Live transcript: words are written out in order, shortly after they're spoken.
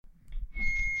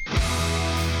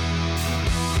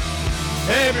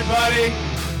everybody.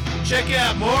 Check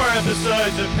out more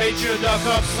episodes at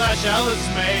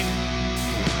patreon.com/AlexMate.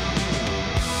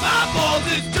 My balls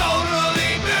is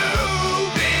totally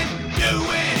moving,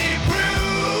 doing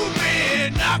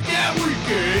improving. Knock that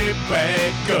weekend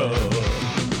back up.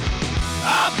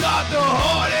 I've got the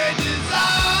heart and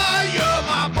desire.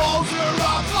 My balls are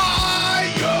on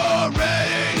fire,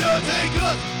 ready to take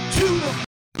us to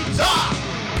the top.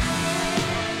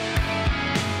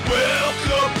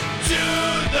 Welcome to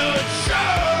the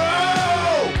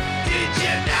show. Did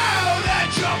you know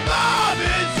that your mom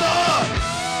is a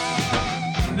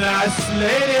nice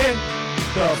lady?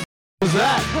 The f*** was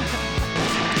that?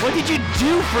 What did you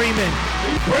do, Freeman? Are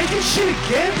you breaking shit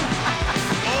again?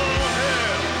 Oh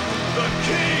hell, the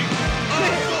king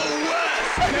of the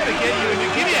West. I'm gonna get you.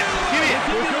 Give me it.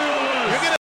 You're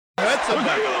gonna hurt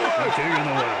somebody. The king of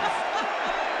the West.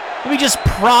 Let me just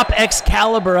prop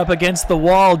Excalibur up against the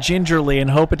wall gingerly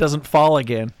and hope it doesn't fall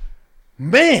again.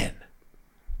 Man,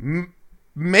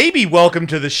 maybe welcome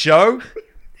to the show.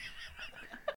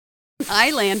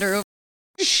 Highlander.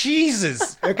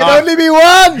 Jesus. There can only be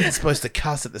one! It's supposed to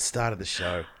cuss at the start of the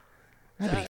show.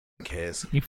 Nobody cares.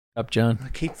 You up, John.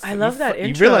 I love that You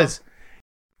intro. realize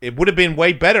it would have been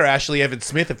way better, Ashley Evans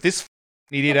Smith, if this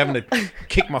idiot having to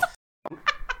kick my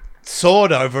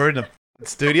sword over in the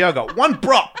studio. I got one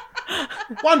prop,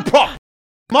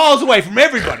 miles away from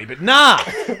everybody, but nah.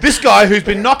 This guy who's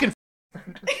been knocking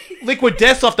liquid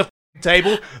deaths off the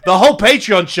table the whole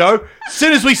Patreon show, as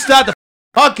soon as we start the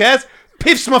podcast,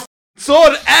 piffs my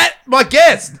sword at my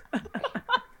guest.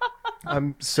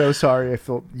 I'm so sorry. I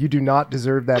feel you do not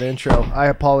deserve that intro. I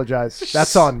apologize.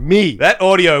 That's on me. That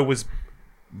audio was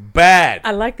bad.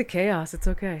 I like the chaos. It's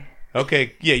okay.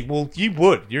 Okay, yeah, well, you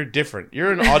would. You're different.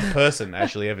 You're an odd person,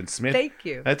 Ashley Evans Smith. Thank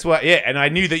you. That's why, yeah, and I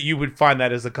knew that you would find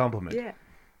that as a compliment. Yeah.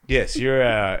 Yes, you're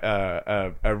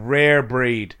a rare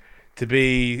breed to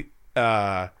be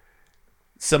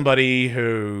somebody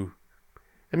who,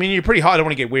 I mean, you're pretty hot. I don't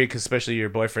want to get weird because especially your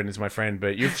boyfriend is my friend,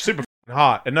 but you're super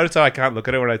hot. And notice how I can't look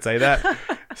at her when I say that.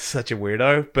 Such a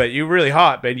weirdo. But you're really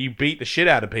hot, man. You beat the shit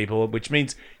out of people, which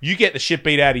means you get the shit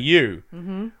beat out of you.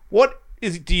 Mm-hmm. What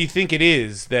do you think it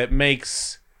is that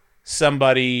makes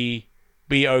somebody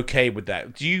be okay with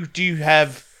that? Do you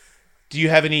have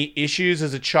any issues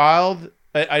as a child?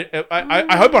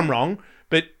 I hope I'm wrong,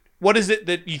 but what is it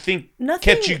that you think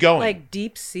kept you going? Like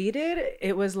deep seated,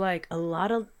 it was like a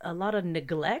lot of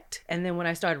neglect. And then when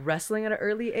I started wrestling at an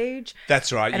early age,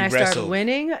 that's right, and I started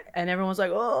winning, and everyone was like,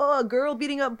 "Oh, a girl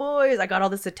beating up boys." I got all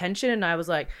this attention, and I was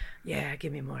like, "Yeah,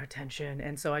 give me more attention."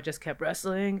 And so I just kept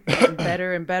wrestling, and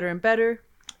better and better and better.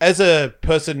 As a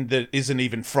person that isn't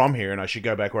even from here, and I should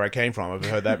go back where I came from, I've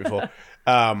heard that before.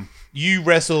 You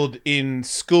wrestled in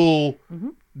school. Mm-hmm.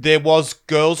 There was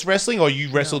girls wrestling, or you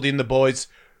wrestled in the boys?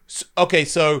 Okay,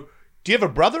 so do you have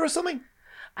a brother or something?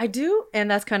 I do,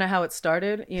 and that's kind of how it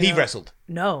started. He wrestled?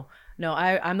 No,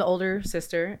 I'm the older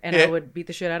sister, and I would beat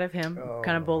the shit out of him,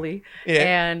 kind of bully.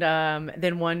 Yeah. And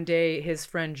then one day, his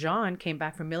friend John came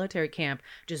back from military camp,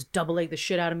 just double-legged the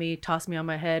shit out of me, tossed me on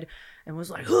my head, and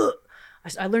was like, "Huh."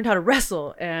 I learned how to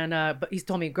wrestle, and but he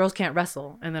told me girls can't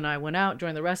wrestle. And then I went out,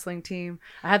 joined the wrestling team.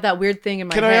 I had that weird thing in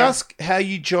my head. Can I ask how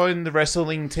you joined the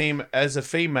wrestling team as a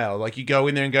female? Like you go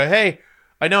in there and go, "Hey,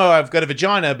 I know I've got a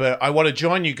vagina, but I want to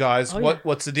join you guys.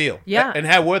 What's the deal?" Yeah. And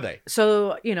how were they?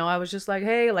 So, I was just like,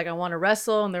 "Hey, like I want to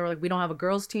wrestle." And they were like, "We don't have a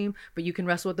girls team, but you can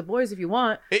wrestle with the boys if you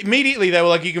want." Immediately, they were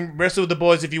like, "You can wrestle with the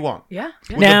boys if you want." Yeah.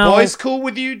 Were the boys cool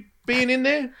with you being in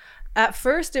there? At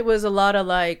first, it was a lot of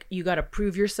like, you got to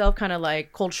prove yourself, kind of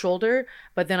like cold shoulder.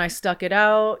 But then I stuck it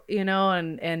out,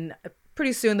 and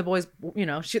pretty soon the boys,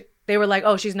 they were like,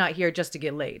 "Oh, she's not here just to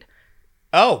get laid."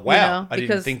 Oh, wow. I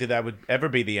didn't think that would ever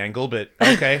be the angle, but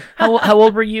okay. How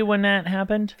old were you when that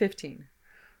happened? 15.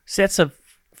 So that's a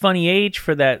funny age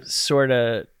for that sort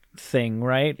of thing,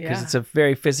 right? Because Yeah. it's a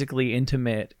very physically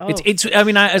intimate. Oh, it's. I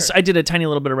mean, I did a tiny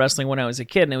little bit of wrestling when I was a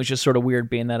kid, and it was just sort of weird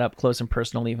being that up close and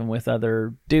personal, even with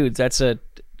other dudes. That's a.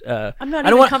 I'm not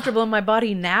even comfortable in my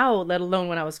body now, let alone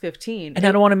when I was 15. And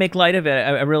I don't want to make light of it.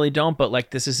 I really don't. But like,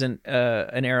 this isn't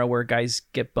an era where guys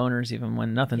get boners even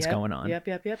when nothing's going on. Yep.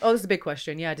 Oh, this is a big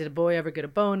question. Yeah, did a boy ever get a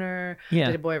boner? Yeah.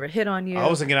 Did a boy ever hit on you? I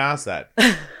wasn't going to ask that.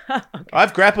 Okay.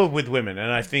 I've grappled with women,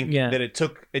 and I think that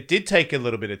it did take a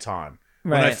little bit of time.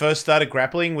 When I first started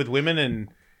grappling with women,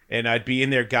 and I'd be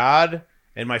in their guard,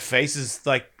 and my face is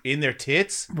like in their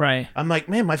tits. Right. I'm like,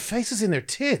 man, my face is in their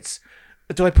tits.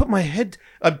 Do I put my head?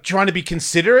 I'm trying to be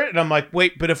considerate, and I'm like,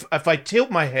 wait, but if I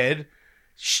tilt my head,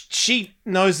 she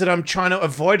knows that I'm trying to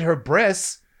avoid her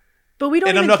breasts. But we don't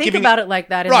And I'm even not think giving about it like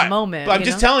that in the moment. But I'm you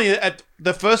just know? telling you, at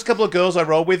the first couple of girls I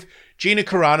rolled with, Gina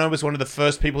Carano was one of the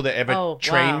first people that ever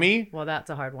trained wow. me. Well, that's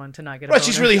a hard one to not get a Right, boner.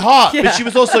 she's really hot, Yeah. but she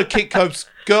was also Kit Cope's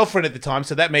girlfriend at the time,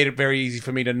 so that made it very easy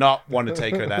for me to not want to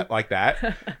take her like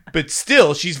that. But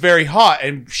still, she's very hot,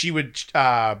 and she would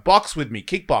box with me,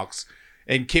 kickbox,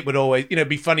 and Kit would always,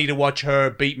 be funny to watch her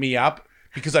beat me up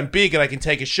because I'm big and I can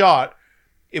take a shot.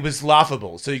 It was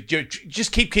laughable. So you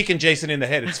just keep kicking Jason in the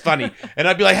head. It's funny, and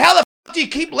I'd be like, "How the f- do you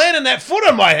keep landing that foot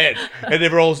on my head?" And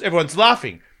everyone's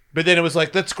laughing. But then it was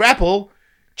like, "Let's grapple."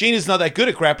 Gina's not that good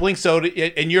at grappling,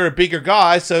 and you're a bigger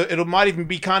guy, so it might even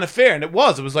be kind of fair. And it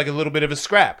was like a little bit of a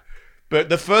scrap. But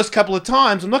the first couple of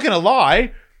times, I'm not going to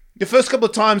lie, the first couple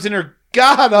of times in her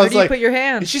guard, I was like, put your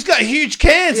hands? She's got huge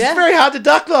cans. Yeah. It's very hard to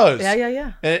duck those.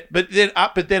 Yeah. But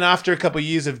then after a couple of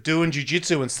years of doing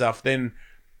jiu-jitsu and stuff, then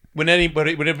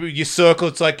whenever you circle,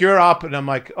 it's like, you're up. And I'm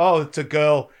like, oh, it's a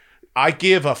girl. I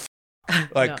give a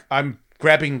like, No. I'm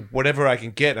grabbing whatever I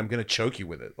can get. I'm going to choke you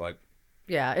with it. Like,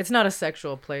 Yeah, it's not a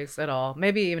sexual place at all.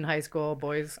 Maybe even high school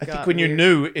boys. I think when you're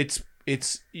new, it's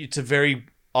a very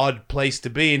odd place to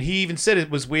be. And he even said it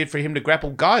was weird for him to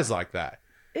grapple guys like that.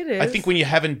 It is. I think when you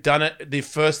haven't done it, the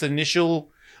first initial,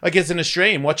 like as an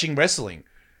Australian watching wrestling,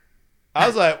 I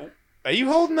was like, are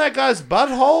you holding that guy's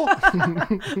butthole?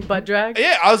 butt drag.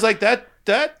 Yeah, I was like, that,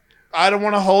 I don't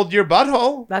want to hold your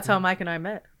butthole. That's how Mike and I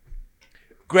met.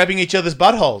 Grabbing each other's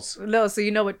buttholes. No, so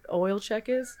you know what oil check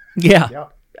is? Yeah. Yeah.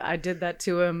 I did that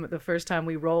to him the first time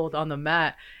we rolled on the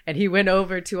mat, and he went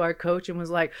over to our coach and was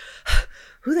like,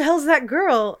 "Who the hell's that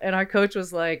girl?" And our coach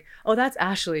was like, "Oh, that's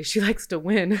Ashley. She likes to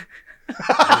win."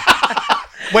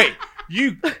 Wait,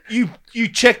 you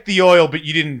checked the oil, but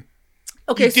you didn't.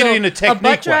 Okay, You did it in a technique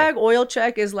butt drag way. oil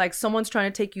check is like someone's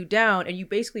trying to take you down, and you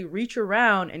basically reach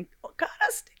around and gotta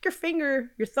stick your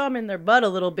thumb in their butt a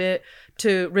little bit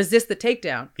to resist the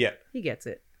takedown. Yeah. He gets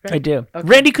it. Right? I do. Okay.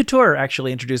 Randy Couture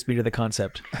actually introduced me to the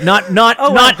concept. Not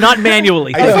wow. not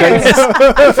manually. Are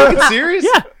you fucking serious?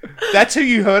 Yeah. That's who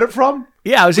you heard it from?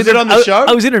 Yeah, Was it on the show?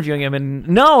 I was interviewing him, and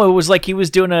no, it was like he was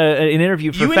doing an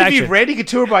interview for You Faction interviewed Randy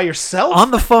Couture by yourself?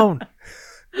 on the phone.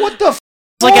 What the f***?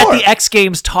 It's like at the X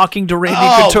Games talking to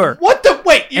Randy Couture What the?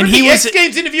 Wait, you're And in he the was- X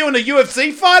Games interviewing a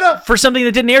UFC fighter? for something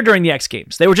that didn't air during the X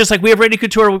Games. They were just like, we have Randy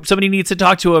Couture. Somebody needs to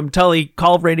talk to him.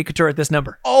 Call Randy Couture at this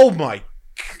number. Oh my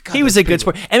God. He was those a good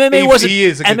people. sport. MMA He- wasn't. he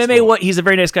is a good MMA. sport. He's a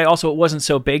very nice guy. Also, it wasn't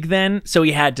so big then, so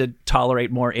he had to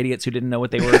tolerate more idiots who didn't know what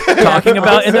they were talking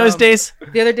about in those days.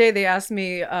 The other day they asked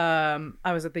me, I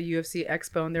was at the UFC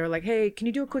Expo, and they were like, "Hey, can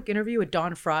you do a quick interview with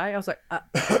Don Fry?" I was like,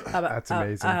 That's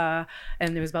amazing.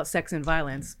 and it was about sex and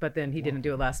violence, but then he didn't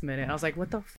do it last minute. I was like,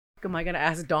 what the f*** am I going to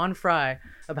ask Don Fry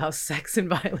about sex and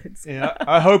violence? Yeah,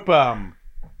 I hope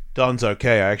Don's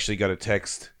okay. I actually got a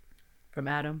text. From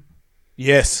Adam.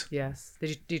 Yes, Yes.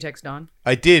 Did you text Don?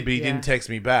 I did, but he Yeah. didn't text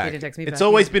me back. He didn't text me It's back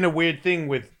always either. been a weird thing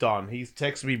with Don. He's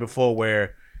texted me before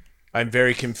where I'm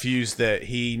very confused that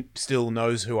he still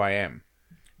knows who I am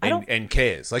and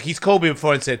cares. Like he's called me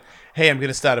before and said, "Hey, I'm going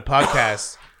to start a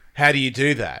podcast. How do you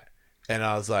do that?" And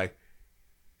I was like,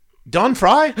 "Don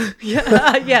Fry?"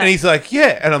 Yeah. Yeah. And he's like,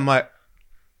 "Yeah." And I'm like,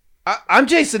 I'm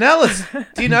Jason Ellis.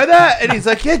 Do you know that? And he's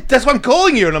like, "Yeah, that's why I'm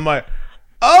calling you." And I'm like,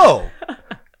 "Oh,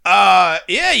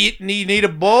 yeah, you need a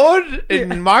board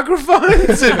and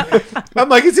microphones." And I'm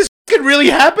like, "Is this fucking really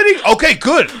happening?" Okay,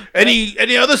 good.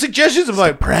 Any other suggestions? I'm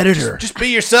like, Predator. just be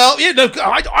yourself. Yeah, no,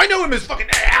 I know him as fucking.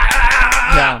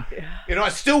 Yeah. You know, I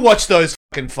still watch those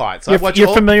fucking fights. I watch You're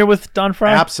all- familiar with Don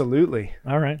Fry? Absolutely.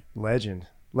 All right.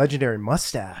 Legendary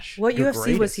mustache. What The UFC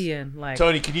was greatest. he in? Like,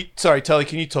 Tully, can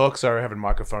you talk? Sorry, we're having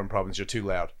microphone problems. You're too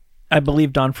loud. I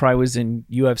believe Don Fry was in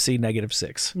UFC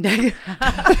 -6.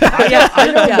 yeah.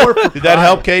 I know yeah. more for Did that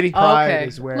help, Katie? Pride Okay.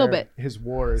 is where A little bit. his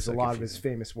wars, a lot of his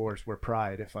famous wars were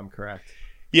Pride, if I'm correct.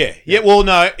 Yeah. Well,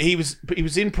 no, he was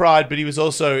in Pride, but he was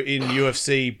also in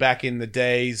UFC back in the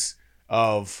days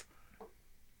of.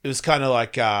 It was kind of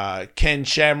like Ken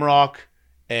Shamrock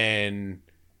and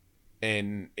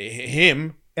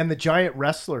him. And the giant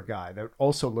wrestler guy that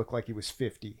also looked like he was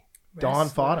 50. Don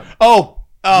fought him. Oh,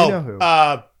 You know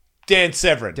who. Dan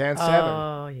Severin. Dan Severn.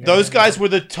 Oh, yeah. Those guys were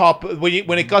the top. When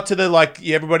it got to the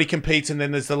everybody competes, and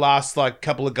then there's the last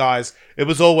couple of guys. It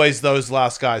was always those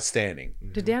last guys standing.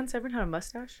 Did Dan Severn have a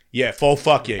mustache? Yeah,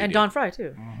 fuck yeah. he And did. Don Fry,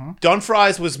 too. Don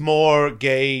Fry's was more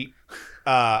gay.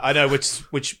 I know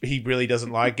which he really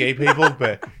doesn't like gay people,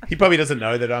 but he probably doesn't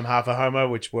know that I'm half a homo,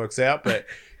 which works out. But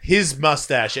his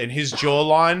mustache and his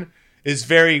jawline is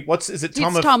very. Is it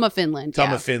Tom It's Tom of Finland. Tom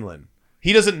yeah. of Finland.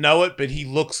 He doesn't know it, but he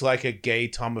looks like a gay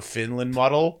Tom of Finland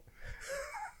model.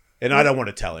 And I don't want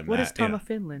to tell him What that. is Tom you know. of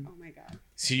Finland? Oh my god.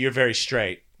 So you're very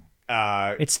straight.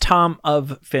 It's Tom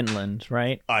of Finland,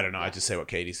 right? I don't know. I just say what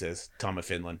Katie says. Tom of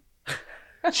Finland.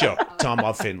 Sure, Tom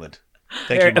of Finland.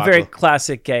 Thank Very, you, Michael. a very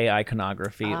classic gay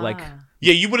iconography, like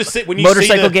Yeah, you would have seen when you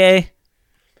motorcycle see gay.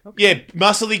 Yeah,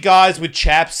 muscly guys with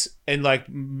chaps and like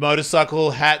motorcycle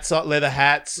hats, leather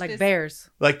hats, like bears.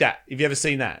 like that. Have you ever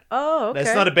seen that? Oh, okay.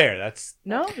 That's not a bear. That's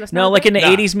no, that's No, not like in the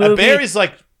Nah, 80s movie. A bear is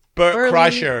like Burt Burly,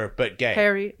 Kreischer, but gay.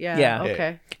 hairy. Yeah. Yeah.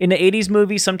 Okay. In the 80s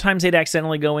movie, sometimes they'd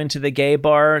accidentally go into the gay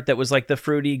bar that was like the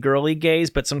fruity, girly gays,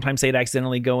 but sometimes they'd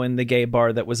accidentally go in the gay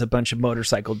bar that was a bunch of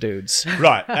motorcycle dudes.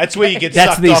 Right. That's where you get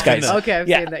That's sucked these off guys. in the, Okay, I've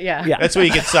Yeah. seen that. Yeah. Yeah. That's where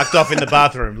you get sucked off in the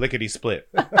bathroom, lickety split.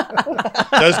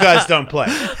 Those guys don't play.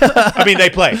 I mean, they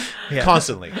play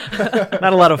constantly.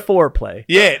 Not a lot of foreplay.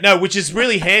 Yeah, no, which is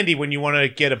really handy when you want to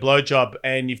get a blowjob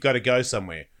and you've got to go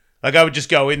somewhere. Like, I would just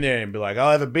go in there and be like,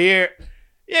 I'll have a beer.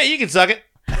 Yeah, you can suck it.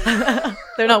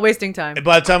 They're not wasting time. And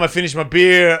by the time I finish my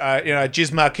beer, I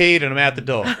jizz my key and I'm out the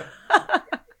door.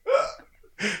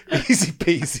 Easy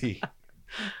peasy.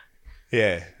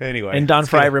 Yeah, anyway. And Don it's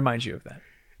Fry gonna- reminds you of that.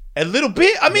 A little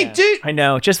bit. I mean, dude. I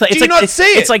know. Just like Do it's you like not see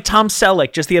it? it's like Tom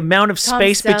Selleck, just the amount of Tom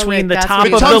space Selleck, between the that's top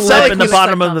what of he the was. lip Tom and the Selleck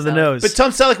bottom was of like the Tom Selleck. nose. But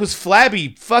Tom Selleck was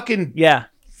flabby. Fucking. Yeah.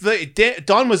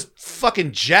 Don was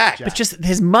fucking jacked. But just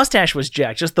his mustache was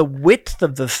jacked. Just the width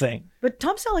of the thing. But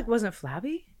Tom Selleck wasn't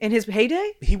flabby in his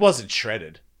heyday. He wasn't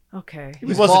shredded. Okay. He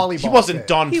was wasn't. He volleyball wasn't fit.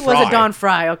 Don. He Fry. was a Don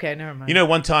Fry. Okay, never mind. You know,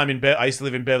 one time I used to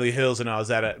live in Beverly Hills, and I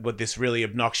was at with this really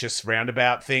obnoxious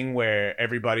roundabout thing where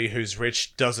everybody who's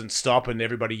rich doesn't stop, and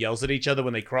everybody yells at each other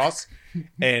when they cross.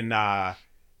 And I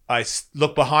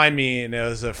looked behind me, and there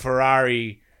was a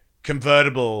Ferrari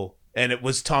convertible, and it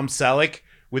was Tom Selleck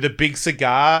with a big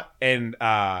cigar and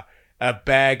a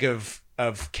bag of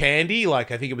candy,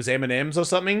 like I think it was M&Ms or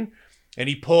something. And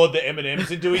he poured the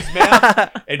M&Ms into his mouth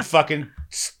and fucking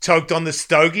choked on the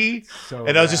stogie. So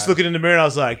And I was just bad. looking in the mirror and I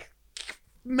was like,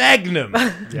 Magnum.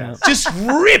 Yes. Just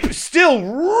still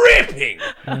ripping.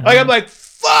 Like, I'm like,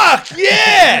 fuck,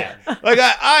 yeah. Like,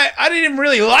 I didn't even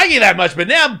really like you that much, but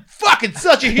now I'm fucking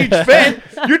such a huge fan.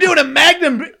 You're doing a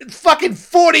Magnum fucking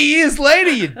 40 years later,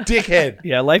 you dickhead.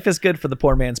 Yeah, life is good for the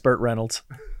poor man's Burt Reynolds.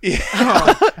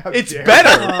 It's dare better.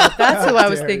 Oh, that's who I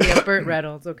was dare thinking of. Burt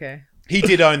Reynolds. Okay. He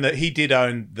did own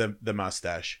the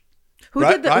mustache. Who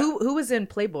Right, did the right. who was in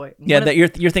Playboy? Yeah, One of- that you're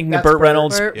thinking of That's Burt Burt.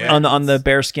 Reynolds Burt on the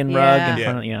bearskin rug Yeah. in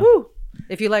front of Woo.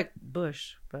 If you like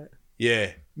Bush, but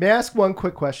Yeah. May I ask one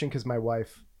quick question? Because my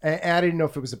wife, and I didn't know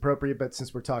if it was appropriate, but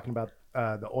since we're talking about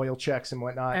the oil checks and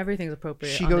whatnot, everything's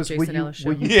appropriate. she on goes, the "Will Jason you- Ellis show.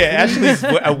 will you- Yeah, Ashley's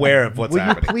aware of what's will you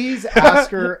happening. please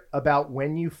ask her about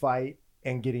when you fight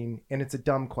and getting, and it's a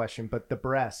dumb question, but the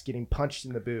breast getting punched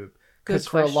in the boob? Because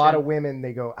Good for a lot question. of women,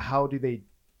 they go, how do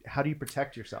you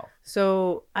protect yourself?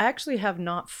 So I actually have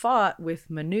not fought with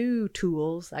Manu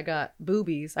tools. I got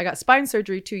boobies. I got spine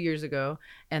surgery 2 years ago,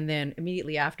 and then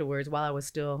immediately afterwards, while I was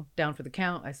still down for the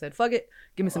count, I said, "Fuck it,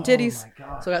 give me some titties." my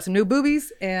God. So I got some new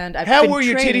boobies, and I've How been were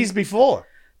your training. titties before?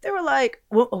 They were like,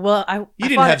 I You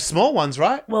didn't fought have small ones,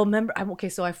 right? Well, remember, okay,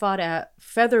 so I fought at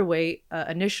featherweight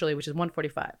initially, which is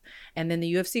 145. And then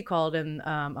the UFC called and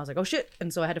I was like, oh shit.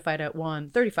 And so I had to fight at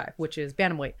 135, which is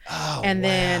bantamweight. Oh, and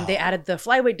then they added the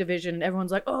flyweight division and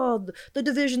everyone's like, oh, the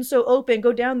division's so open,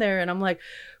 go down there. And I'm like,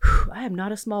 I am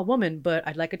not a small woman, but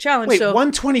I'd like a challenge. Wait, so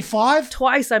 125?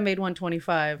 twice I made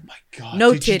 125. God,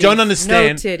 No dude, you titties. don't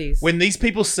understand. No titties. When these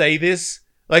people say this,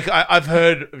 like I've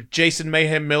heard Jason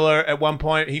Mayhem Miller at one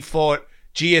point, he fought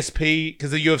GSP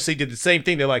because the UFC did the same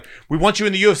thing. They're like, we want you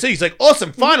in the UFC. He's like,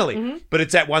 awesome, finally. But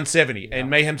it's at 170. And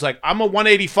Mayhem's like, I'm a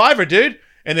 185er, dude.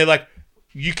 And they're like,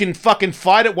 you can fucking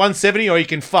fight at 170 or you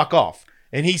can fuck off.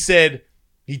 And he said,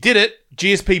 he did it.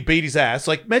 GSP beat his ass.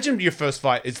 Like, imagine your first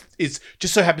fight is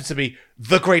just so happens to be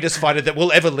the greatest fighter that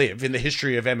will ever live in the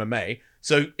history of MMA.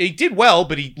 So he did well,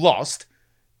 but he lost.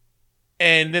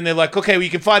 And then they're like, okay, well, you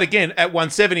can fight again at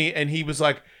 170. And he was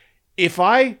like, if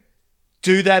I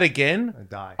do that again,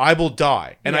 I will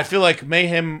die. And I feel like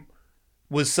Mayhem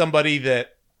was somebody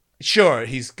that, sure,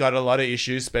 he's got a lot of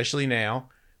issues, especially now.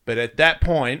 But at that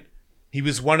point, he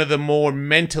was one of the more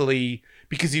mentally,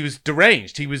 because he was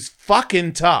deranged. He was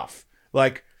fucking tough.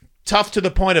 Like, tough to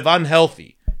the point of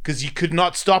unhealthy. Because you could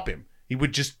not stop him. He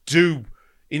would just do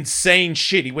insane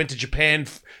shit. He went to Japan.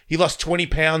 He lost 20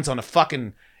 pounds on a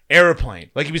fucking airplane.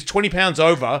 Like, he was 20 pounds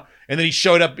over. And then he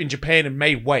showed up in Japan and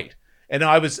made weight. And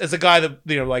I was, as a guy that,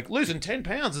 like, losing 10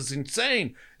 pounds is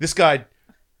insane. This guy,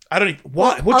 I don't even,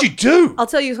 what? What'd you do? I'll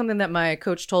tell you something that my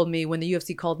coach told me when the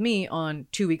UFC called me on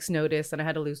 2 weeks' notice and I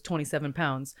had to lose 27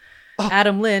 pounds.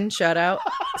 Adam Lynn, shout out,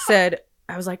 said,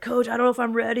 I was like, Coach, I don't know if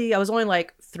I'm ready. I was only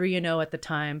like 3-0 at the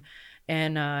time.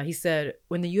 And he said,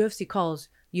 when the UFC calls,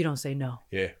 you don't say no.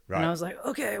 Yeah, right. And I was like,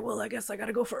 okay, well, I guess I got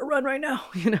to go for a run right now,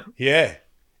 you know? Yeah.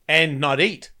 And not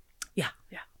eat. Yeah,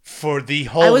 yeah. For the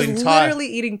whole I was entire... literally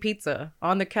eating pizza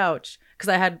on the couch because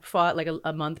I had fought like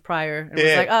a month prior. And it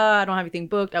was like, I don't have anything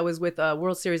booked. I was with a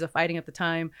World Series of Fighting at the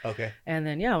time. Okay. And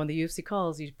then, when the UFC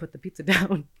calls, you put the pizza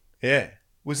down. Yeah.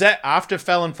 Was that after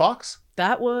Fallon Fox?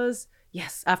 That was,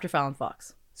 yes, after Fallon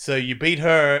Fox. So you beat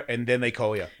her and then they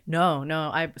call you.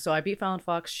 No. I beat Fallon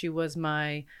Fox. She was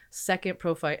my second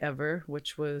pro fight ever,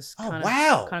 which was kind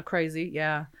of crazy.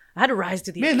 Yeah. I had to rise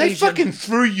to the occasion. Man, they fucking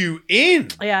threw you in.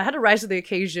 Yeah, I had to rise to the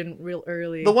occasion real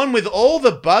early. The one with all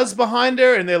the buzz behind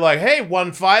her and they're like, hey,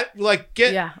 one fight. Like,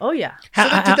 get... Yeah. Oh, yeah. So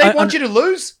did they want you to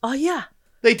lose? Oh, yeah.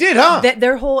 They did, huh?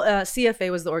 Their whole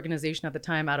CFA was the organization at the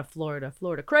time out of Florida.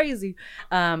 Florida crazy.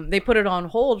 They put it on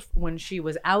hold when she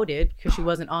was outed because she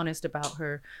wasn't honest about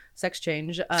her sex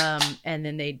change. And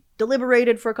then they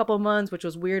deliberated for a couple of months, which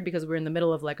was weird because we were in the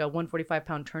middle of like a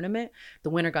 145-pound tournament.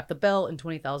 The winner got the belt and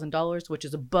 $20,000, which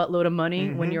is a buttload of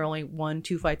money when you're only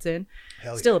 1-2 fights in.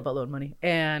 Still a buttload of money.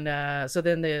 And so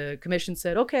then the commission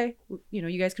said, okay,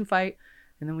 you guys can fight.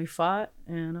 And then we fought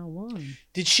and I won.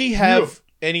 Did she have...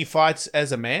 any fights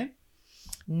as a man?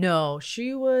 No,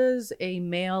 she was a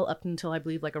male up until I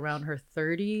believe like around her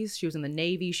 30s. She was in the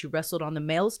Navy. She wrestled on the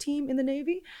males team in the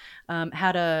Navy.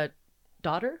 Had a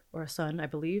daughter or a son, I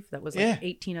believe, that was like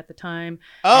 18 at the time.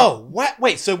 Oh, what?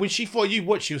 Wait, so when she fought you,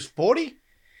 what? She was 40?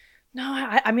 No,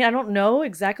 I mean, I don't know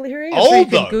exactly her age. Old, I'm sure you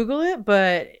though. can Google it,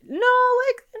 but no,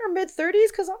 like in her mid-30s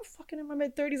because I'm fucking in my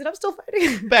mid-30s and I'm still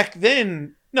fighting. Back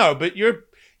then, no, but you're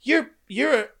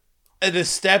an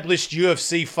established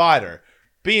UFC fighter.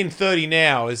 Being 30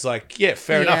 now is like, yeah,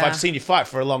 fair enough. I've seen you fight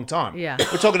for a long time. Yeah.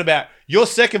 We're talking about your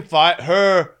second fight,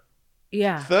 her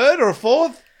third or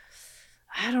fourth?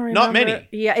 I don't remember. Not many.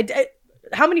 Yeah.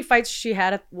 How many fights she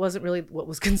had wasn't really what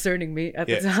was concerning me at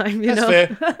the time. That's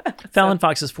fair. Fallon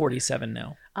Fox is 47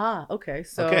 now. Ah, okay.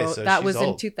 So that was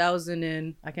in 2000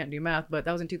 and I can't do math, but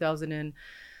that was in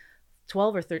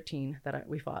 2012 or 13 that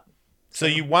we fought. So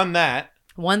you won that.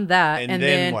 Won that, and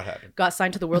then what happened? Got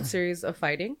signed to the World Series of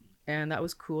Fighting, and that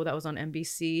was cool. That was on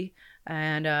NBC,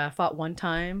 and fought one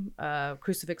time,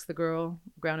 crucifix the girl,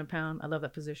 ground and pound. I love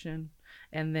that position.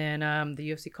 And then the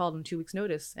UFC called on 2 weeks'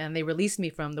 notice, and they released me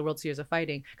from the World Series of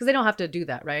Fighting because they don't have to do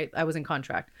that, right? I was in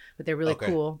contract, but they're really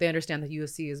cool. They understand that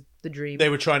UFC is the dream. They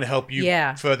were trying to help you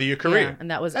further your career,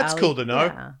 and that was that's cool to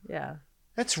know. Yeah.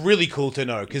 That's really cool to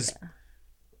know because.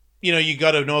 You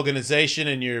got an organization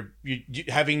and you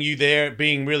having you there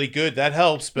being really good, that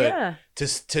helps. But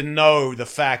to know the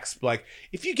facts, like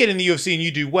if you get in the UFC and you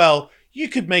do well, you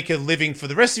could make a living for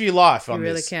the rest of your life on this.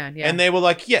 You really can, yeah. And they were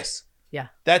like, yes. Yeah.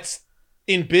 That's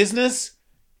in business,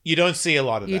 you don't see a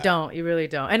lot of that. You really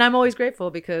don't. And I'm always grateful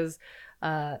because,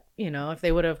 if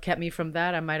they would have kept me from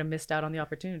that, I might have missed out on the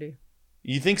opportunity.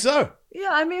 You think so? Yeah,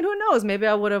 I mean, who knows? Maybe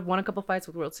I would have won a couple fights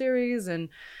with World Series and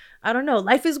I don't know.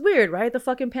 Life is weird, right? The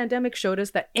fucking pandemic showed us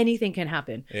that anything can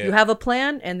happen. Yeah. You have a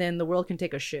plan and then the world can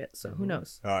take a shit. So who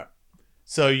knows? All right.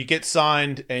 So you get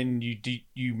signed and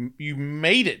you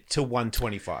made it to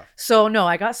 125. So no,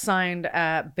 I got signed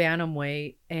at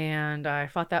bantamweight and I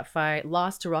fought that fight,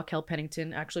 lost to Raquel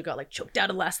Pennington, actually got like choked out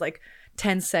in the last like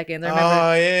 10 seconds. I remember.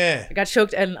 Oh, yeah. I got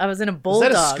choked and I was in a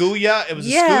bulldog. Was that a schoolyard? It was a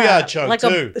schoolyard choke like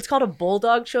too. It's called a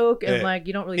bulldog choke and like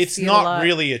you don't really see it a lot. It's not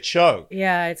really a choke.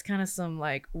 Yeah, it's kind of some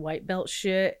like white belt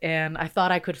shit and I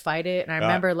thought I could fight it and I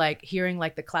remember like hearing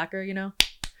like the clacker,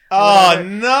 Oh, no.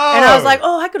 And I was like,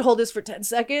 I could hold this for 10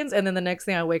 seconds. And then the next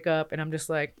thing I wake up and I'm just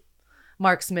like,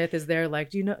 Mark Smith is there. Like,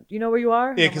 do you know where you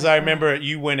are? Yeah, because I remember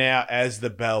you went out as the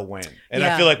bell went. And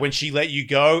I feel like when she let you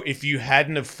go, if you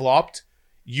hadn't have flopped,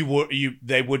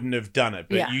 they wouldn't have done it.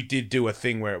 But you did do a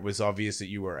thing where it was obvious that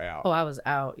you were out. Oh, I was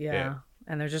out. Yeah.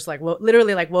 And they're just like,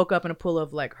 literally like woke up in a pool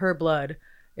of like her blood.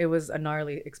 It was a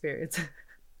gnarly experience.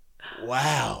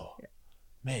 Wow. Yeah.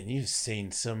 Man, you've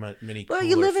seen so many cooler Well,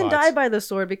 you live fights. and die by the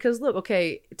sword because look,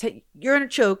 okay, you're in a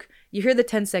choke. You hear the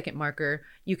 10-second marker.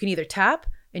 You can either tap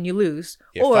and you lose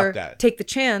or take the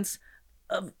chance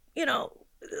of,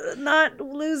 not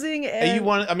losing. And... Are you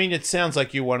one? I mean, it sounds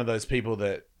like you're one of those people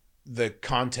that the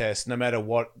contest, no matter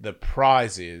what the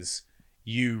prize is,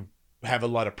 you have a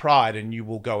lot of pride and you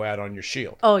will go out on your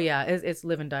shield. Oh yeah, it's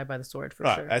live and die by the sword for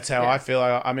sure. That's how I feel.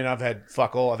 I mean, I've had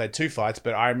I've had 2 fights,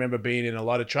 but I remember being in a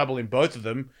lot of trouble in both of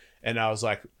them, and I was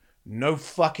like, no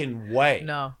fucking way.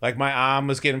 No. Like my arm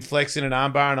was getting flexed in an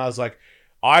arm bar, and I was like,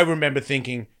 I remember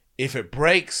thinking, if it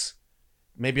breaks,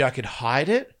 maybe I could hide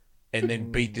it and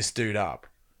then beat this dude up.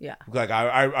 Yeah. Like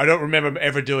I don't remember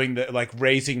ever doing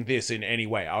raising this in any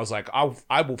way. I was like,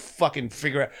 I will fucking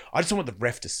figure out. I just don't want the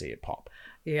ref to see it pop.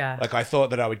 Yeah. Like I thought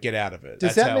that I would get out of it.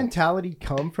 Does That's that how- mentality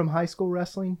come from high school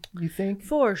wrestling, you think?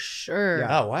 For sure.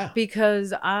 Yeah. Oh wow.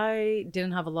 Because I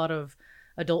didn't have a lot of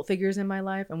adult figures in my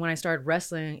life, and when I started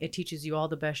wrestling, it teaches you all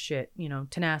the best shit,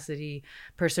 tenacity,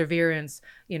 perseverance,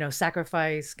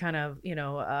 sacrifice, kind of,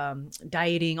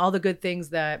 dieting, all the good things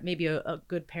that maybe a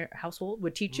good household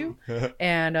would teach you.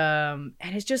 And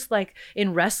it's just like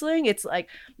in wrestling, it's like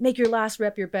make your last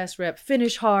rep your best rep,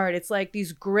 finish hard. It's like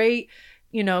these great,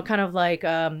 kind of like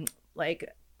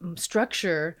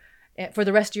structure for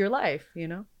the rest of your life.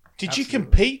 Did you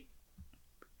compete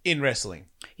in wrestling?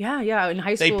 Yeah. In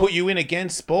high school, They put you in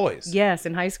against boys. Yes,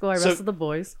 in high school, I wrestled the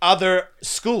boys. Other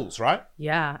schools, right?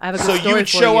 Yeah, I have a good So story you would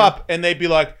for show you. up and they'd be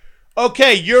like,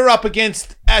 "Okay, you're up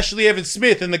against Ashley Evans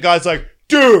Smith," and the guy's like,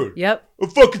 "Dude, Yep. a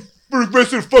fucking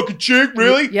wrestling a fucking chick,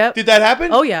 really?" Yep. Did that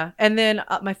happen? Oh yeah. And then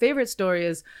my favorite story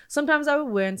is sometimes I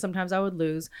would win, sometimes I would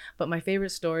lose. But my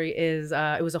favorite story is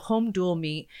it was a home duel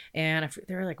meet, and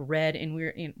they were like red, and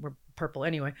we're purple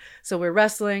anyway. So we're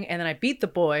wrestling, and then I beat the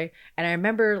boy, and I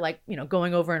remember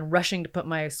going over and rushing to put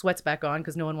my sweats back on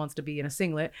because no one wants to be in a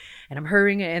singlet, and I'm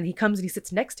hurrying, and he comes and he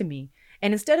sits next to me.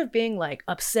 And instead of being like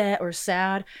upset or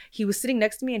sad, he was sitting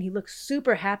next to me and he looked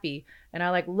super happy. And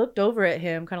I looked over at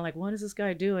him kind of like, what is this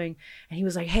guy doing? And he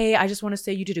was like, "Hey, I just want to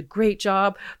say you did a great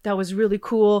job. That was really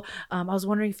cool. I was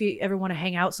wondering if you ever want to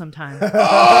hang out sometime."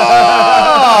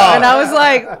 Oh! And I was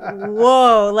like,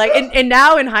 whoa. And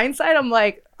now in hindsight, I'm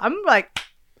like,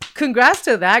 congrats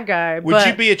to that guy. Would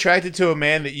you be attracted to a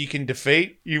man that you can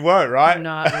defeat? You won't, right?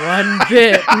 Not one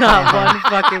bit. Not one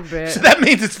fucking bit. So that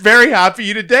means it's very hard for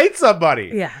you to date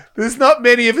somebody. Yeah. There's not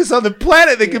many of us on the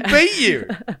planet that can beat you.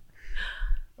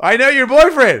 I know your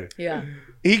boyfriend. Yeah.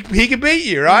 He can beat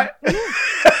you, right?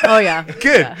 Oh, yeah.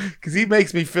 Good. Yeah. Because he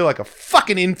makes me feel like a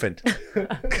fucking infant.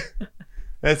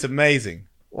 That's amazing.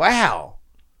 Wow.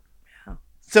 Yeah.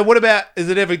 So what about,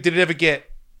 did it ever get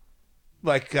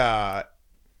like, like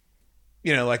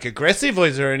aggressive? Or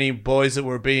is there any boys that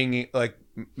were being like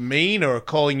mean or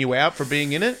calling you out for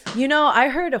being in it? I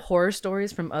heard horror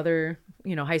stories from other,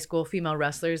 high school female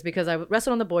wrestlers because I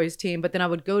wrestled on the boys team, but then I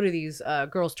would go to these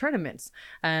girls tournaments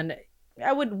and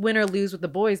I would win or lose with the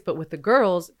boys, but with the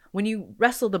girls, when you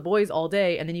wrestle the boys all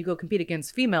day and then you go compete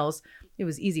against females, it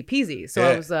was easy peasy. So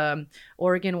I was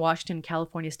Oregon, Washington,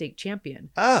 California state champion.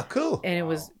 Oh, cool. And it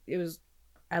was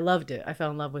I loved it. I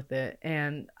fell in love with it.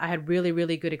 And I had really,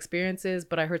 really good experiences,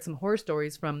 but I heard some horror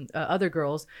stories from other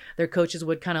girls. Their coaches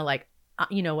would kind of like,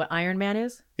 what Iron Man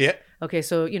is? Yeah. Okay,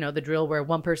 so, the drill where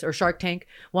one person, or Shark Tank,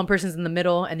 one person's in the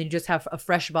middle and then you just have a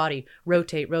fresh body,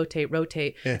 rotate.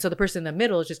 Yeah. So the person in the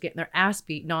middle is just getting their ass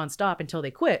beat nonstop until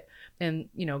they quit. And,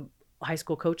 high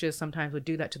school coaches sometimes would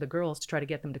do that to the girls to try to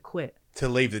get them to quit. To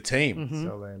leave the team. Mhm.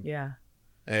 So lame. Yeah.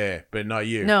 Yeah, but not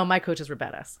you. No, my coaches were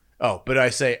badass. Oh, but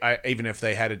even if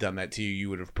they had done that to you, you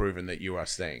would have proven that you are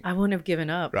staying. I wouldn't have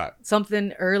given up. Right.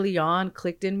 Something early on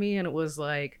clicked in me and it was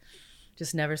like,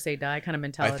 just never say die kind of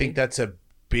mentality. I think that's a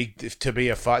big, to be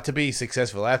a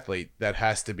successful athlete, that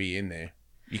has to be in there.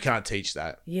 You can't teach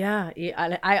that. Yeah.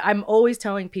 I'm always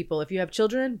telling people, if you have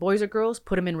children, boys or girls,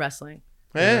 put them in wrestling.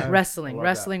 Yeah. Wrestling.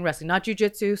 Not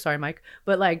jujitsu. Sorry, Mike.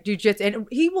 But like jujitsu. And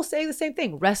he will say the same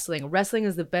thing. Wrestling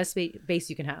is the best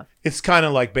base you can have. It's kind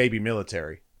of like baby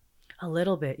military. A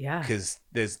little bit, yeah. Because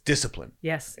there's discipline.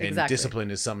 Yes, And exactly. discipline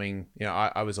is something,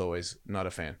 I was always not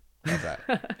a fan of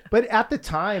that. But at the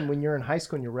time when you're in high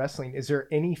school and you're wrestling, is there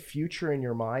any future in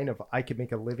your mind of I could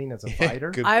make a living as a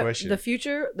fighter? Good question. The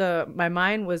future, my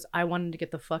mind was I wanted to get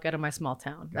the fuck out of my small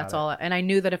town. That's it. all. And I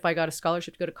knew that if I got a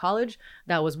scholarship to go to college,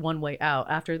 that was one way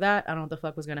out. After that, I don't know what the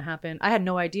fuck was going to happen. I had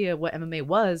no idea what MMA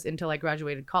was until I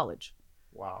graduated college.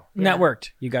 Wow. Yeah. That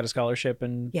worked. You got a scholarship,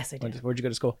 and Yes, I did. Where'd you go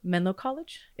to school? Menlo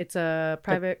College. It's a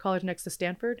private college next to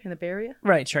Stanford in the Bay Area.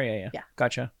 Right. Sure. Yeah. Yeah.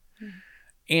 Gotcha.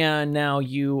 And now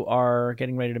you are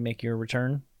getting ready to make your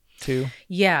return to.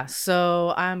 Yeah.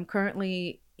 So I'm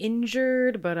currently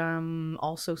injured, but I'm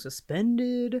also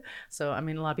suspended. So, a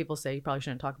lot of people say you probably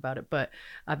shouldn't talk about it, but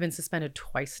I've been suspended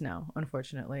twice now,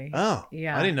 unfortunately. Oh,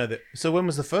 Yeah. I didn't know that. So when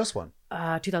was the first one?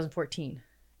 2014.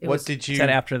 Did you? Is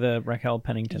that after the Raquel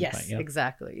Pennington Yes, fight? Yeah.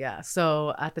 exactly. Yeah.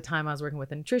 So at the time I was working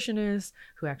with a nutritionist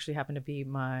who actually happened to be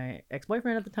my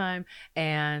ex-boyfriend at the time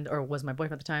or was my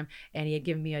boyfriend at the time. And he had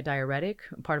given me a diuretic,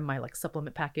 part of my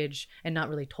supplement package, and not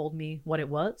really told me what it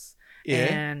was.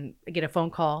 Yeah. And I get a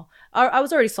phone call. I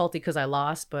was already salty because I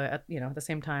lost, but at the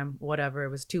same time, whatever, it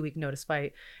was 2-week notice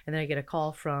fight. And then I get a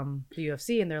call from the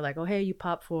UFC and they're like, "Oh, hey, you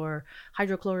popped for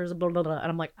hydrochlorous, blah, blah, blah."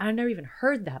 And I'm like, I never even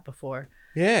heard that before.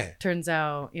 Yeah. Turns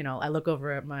out, I look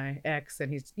over at my ex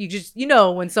and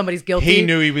when somebody's guilty. He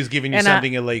knew he was giving you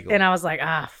something illegal. And I was like,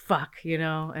 fuck,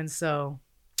 and so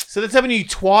So that's happened to you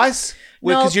twice?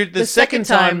 Because you're the second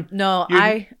time. No,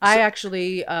 I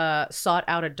actually sought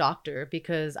out a doctor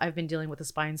because I've been dealing with a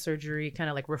spine surgery, kind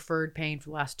of like referred pain for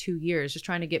the last 2 years, just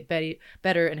trying to get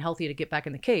better and healthy to get back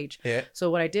in the cage. Yeah. So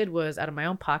what I did was, out of my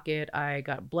own pocket, I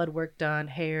got blood work done,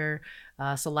 hair,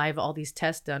 saliva, all these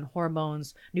tests done,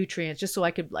 hormones, nutrients, just so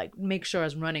I could like make sure I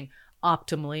was running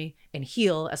optimally and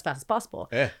heal as fast as possible.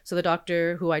 Yeah. So the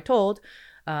doctor who I told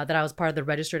that I was part of the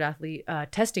registered athlete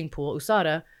testing pool,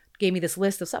 USADA, gave me this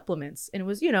list of supplements, and it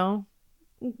was,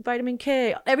 vitamin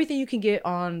K, everything you can get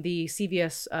on the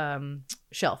CVS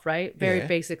shelf, right? Very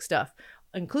basic stuff,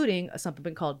 including a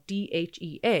supplement called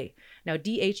DHEA. Now,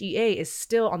 DHEA is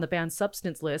still on the banned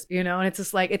substance list, and it's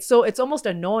just like, it's almost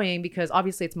annoying because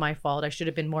obviously it's my fault. I should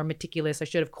have been more meticulous. I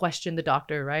should have questioned the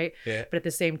doctor, right? Yeah. But at the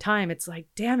same time, it's like,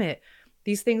 damn it,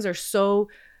 these things are so,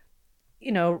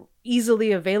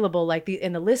 easily available,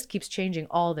 and the list keeps changing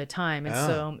all the time. And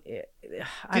so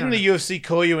didn't the UFC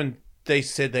call you and they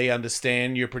said they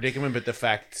understand your predicament, but the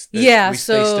fact that they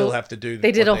still have to do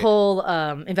they did a whole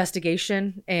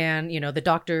investigation, and the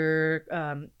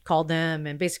doctor called them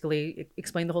and basically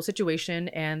explained the whole situation,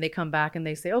 and they come back and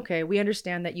they say, okay, we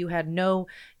understand that you had no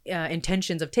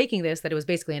intentions of taking this, that it was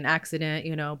basically an accident,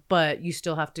 but you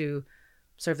still have to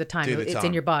serve the time. It's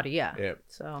in your body. Yeah.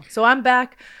 So I'm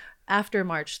back after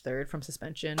March 3rd from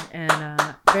suspension,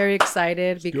 and very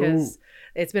excited because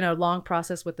it's been a long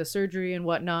process with the surgery and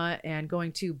whatnot, and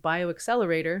going to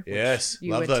BioAccelerator. Yes,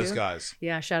 love those guys.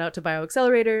 Yeah, shout out to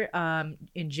BioAccelerator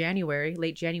in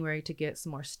late January, to get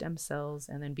some more stem cells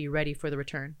and then be ready for the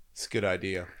return. It's a good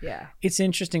idea. Yeah. It's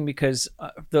interesting because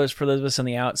for those of us on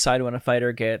the outside, when a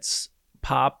fighter gets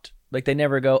popped, like they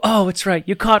never go, oh, it's right,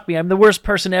 you caught me, I'm the worst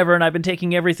person ever, and I've been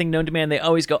taking everything known to man. They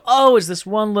always go, oh, is this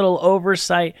one little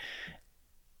oversight?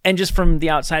 And just from the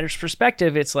outsider's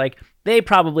perspective, it's like they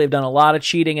probably have done a lot of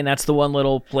cheating, and that's the one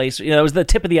little place, it was the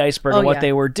tip of the iceberg of what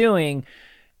they were doing.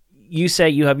 You say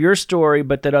you have your story,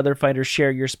 but that other fighters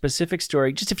share your specific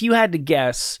story. Just if you had to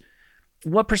guess,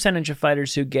 what percentage of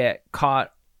fighters who get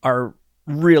caught are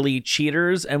really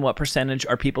cheaters, and what percentage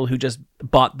are people who just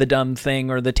bought the dumb thing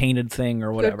or the tainted thing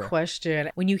or whatever? Good question.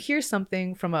 When you hear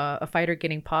something from a fighter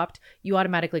getting popped, you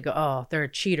automatically go, oh, they're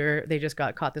a cheater, they just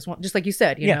got caught this one, just like you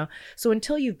said, you know. So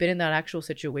until you've been in that actual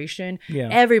situation,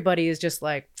 everybody is just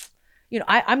like,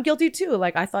 I'm guilty too.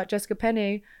 Like, I thought Jessica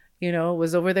Penne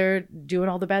was over there doing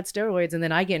all the bad steroids, and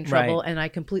then I get in trouble, and I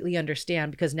completely understand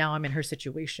because now I'm in her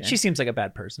situation. She seems like a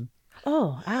bad person.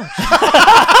 Oh, ouch.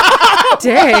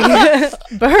 Dang.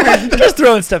 Burn. Just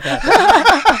throwing stuff at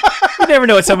her. You never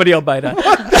know what somebody will bite on.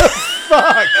 What the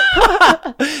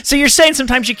fuck? So you're saying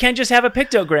sometimes you can't just have a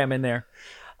pictogram in there?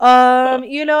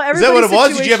 Everybody's Is that what it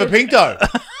was? Did you have a pinto?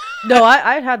 No,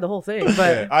 I had the whole thing,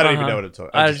 but I don't even know what it's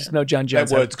talking. I just know John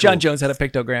Jones. John Jones had a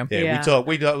pictogram. Yeah,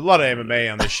 we talk a lot of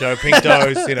MMA on this show.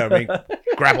 Pintos,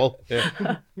 grapple. Yeah.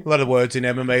 A lot of words in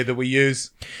MMA that we use.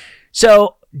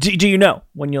 So, do you know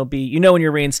when you'll be? When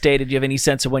you're reinstated? Do you have any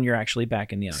sense of when you're actually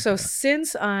back in the octagon? So,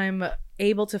 since I'm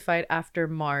able to fight after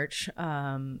March,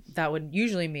 that would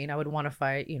usually mean I would want to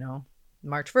fight,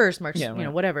 March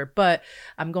 1st, whatever. But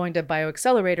I'm going to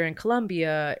BioAccelerator in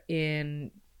Colombia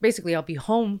basically I'll be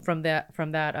home from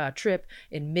that trip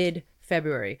in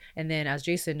mid-February. And then, as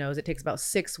Jason knows, it takes about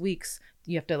 6 weeks.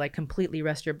 You have to completely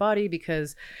rest your body,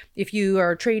 because if you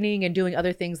are training and doing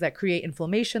other things that create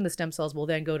inflammation, the stem cells will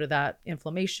then go to that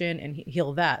inflammation and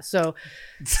heal that. So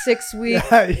 6 weeks.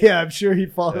 Yeah, I'm sure he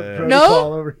followed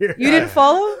protocol over here. You didn't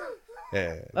follow?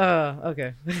 Yeah.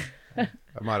 Okay. I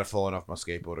might have fallen off my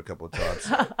skateboard a couple of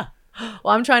times.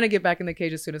 Well, I'm trying to get back in the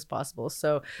cage as soon as possible.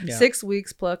 So 6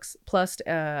 weeks plus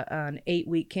an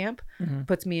 8-week camp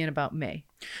puts me in about May.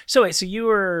 So wait, so you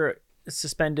were a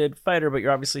suspended fighter, but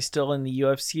you're obviously still in the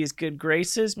UFC's good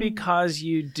graces because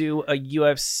you do a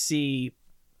UFC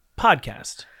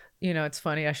podcast. It's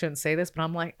funny, I shouldn't say this, but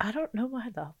I'm like, I don't know why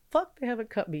the fuck they haven't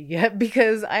cut me yet,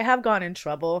 because I have gone in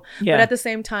trouble. Yeah. But at the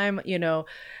same time,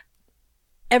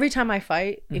 every time I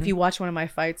fight, if you watch one of my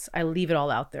fights, I leave it all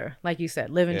out there. Like you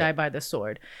said, live and die by the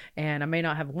sword. And I may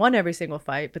not have won every single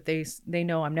fight, but they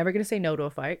know I'm never going to say no to a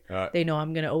fight. They know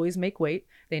I'm going to always make weight.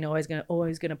 They know I was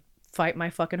always going to fight my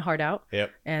fucking heart out.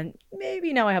 Yep. And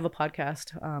maybe now I have a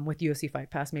podcast with UFC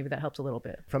Fight Pass. Maybe that helps a little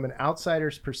bit. From an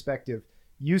outsider's perspective,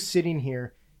 you sitting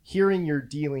here, hearing you're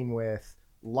dealing with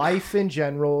life in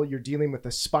general, you're dealing with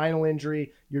a spinal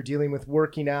injury, you're dealing with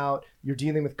working out, you're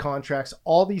dealing with contracts,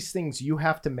 all these things you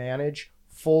have to manage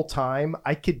full time.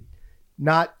 I could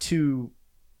not to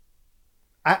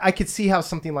I could see how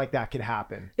something like that could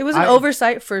happen. It was an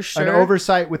oversight for sure. An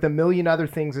oversight with a million other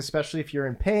things, especially if you're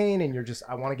in pain and you're just,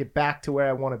 I want to get back to where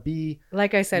I want to be.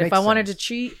 Like I said, if I wanted to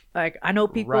cheat, like I know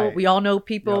people, Right. we all know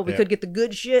people, Yep. we could get the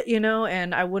good shit,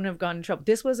 and I wouldn't have gotten in trouble.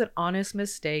 This was an honest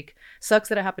mistake. Sucks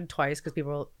that it happened twice because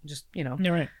people just, You're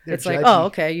right. it's They're like, judgy. oh,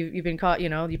 okay, you've been caught, you're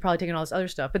probably taking all this other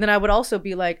stuff. But then I would also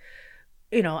be like,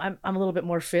 I'm a little bit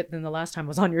more fit than the last time I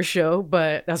was on your show,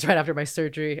 but that was right after my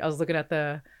surgery. I was looking at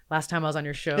the last time I was on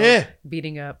your show,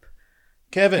 beating up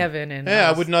Kevin, and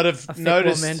I would not have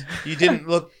noticed. woman. You didn't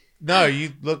look. No,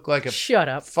 you look like a. Shut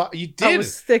up. You I did.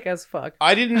 was thick as fuck.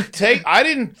 I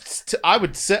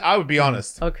would be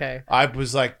honest. Okay. I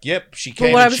was like, yep, she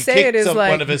came what and I'm she saying kicked is,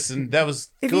 like, one of us, and that was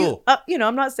If cool.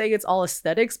 I'm not saying it's all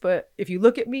aesthetics, but if you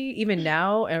look at me, even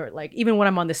now, or like even when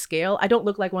I'm on the scale, I don't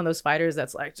look like one of those fighters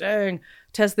that's like, dang,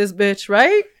 test this bitch,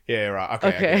 right? Yeah, right.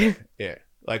 Okay. Yeah,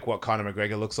 like what Conor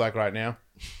McGregor looks like right now.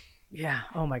 Yeah.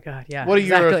 Oh my God. Yeah. What are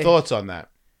your thoughts on that?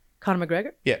 Conor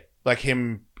McGregor? Yeah, like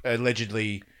him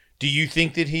allegedly. Do you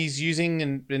think that he's using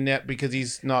in that because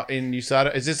he's not in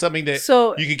USADA? Is this something that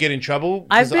you could get in trouble?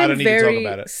 I've been I don't need to very talk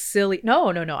about it. silly.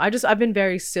 No. I've been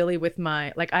very silly with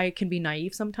my, like, I can be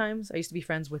naive sometimes. I used to be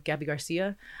friends with Gabby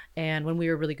Garcia, and when we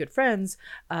were really good friends,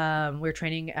 we were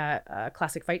training at a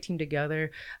classic fight team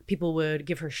together. People would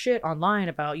give her shit online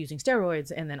about using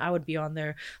steroids, and then I would be on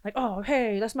there like, oh,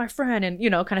 hey, that's my friend, and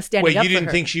kind of standing up Wait, you for didn't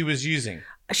her. think she was using?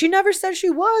 She never said she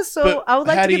was, so But I would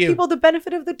like how to do give you- people the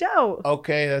benefit of the doubt.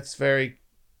 Okay, that's very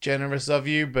generous of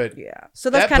you, but Yeah. So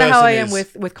that's That kind of how I person am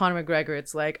is- with Conor McGregor.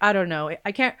 It's like, I don't know.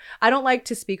 I don't like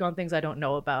to speak on things I don't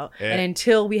know about. Yeah. And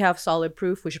until we have solid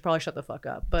proof, we should probably shut the fuck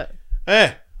up. But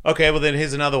okay. Well, then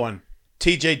here's another one.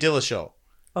 TJ Dillashaw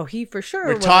he for sure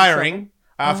was in retiring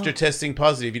trouble. after testing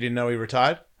positive. You didn't know he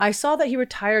retired? I saw that he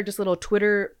retired, just a little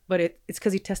Twitter, but it's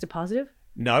because he tested positive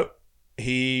No,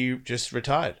 he just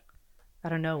retired.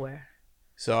 out of nowhere.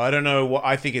 So I don't know what.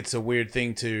 I think it's a weird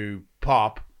thing to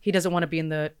pop. He doesn't want to be in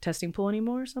the testing pool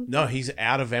anymore or something? No, he's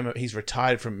out of He's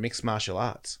retired from mixed martial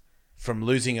arts from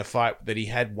losing a fight that he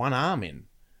had one arm in.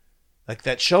 Like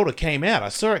that shoulder came out. I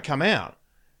saw it come out,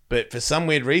 but for some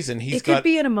weird reason It could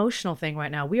be an emotional thing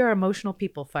right now. We are emotional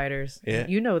people, fighters. Yeah.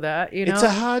 You know that. It's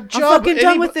a hard job. I'm fucking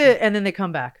done with it. And then they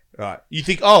come back. Right. You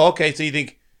think? Oh, okay. So you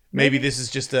think maybe this is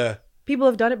just a. People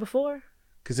have done it before.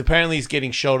 Because apparently he's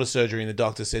getting shoulder surgery, and the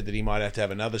doctor said that he might have to have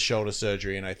another shoulder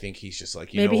surgery, and I think he's just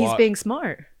like, Maybe know he's what? being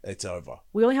smart. It's over.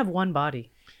 We only have one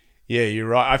body. Yeah, you're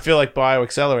right. I feel like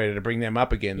BioAccelerator to bring them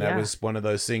up again. That Yeah. was one of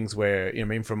those things where,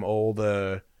 from all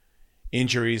the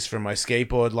injuries from my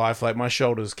skateboard life, like my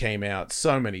shoulders came out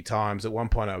so many times. At one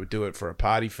point, I would do it for a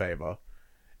party favor,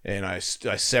 and I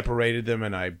separated them,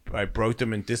 and I broke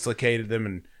them and dislocated them,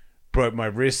 and broke my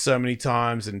wrists so many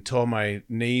times, and tore my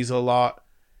knees a lot.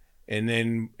 And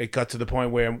then it got to the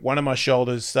point where one of my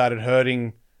shoulders started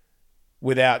hurting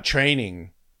without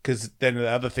training. Because then the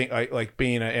other thing, like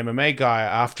being an MMA guy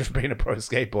after being a pro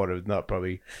skateboarder was not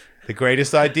probably the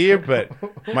greatest idea. But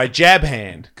my jab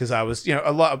hand, because I was,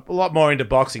 a lot more into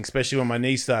boxing, especially when my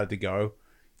knees started to go.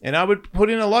 And I would put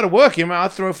in a lot of work.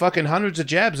 I'd throw fucking hundreds of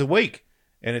jabs a week.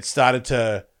 And it started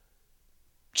to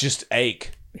just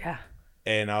ache. Yeah.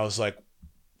 And I was like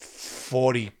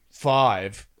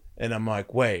 45. And I'm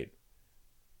like, wait.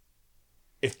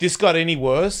 If this got any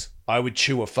worse, I would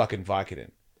chew a fucking Vicodin.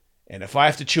 And if I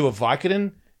have to chew a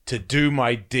Vicodin to do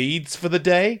my deeds for the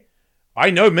day,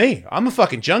 I know me. I'm a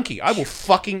fucking junkie. I will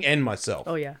fucking end myself.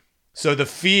 Oh, yeah. So the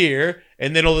fear,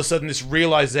 and then all of a sudden this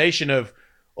realization of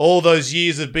all those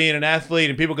years of being an athlete,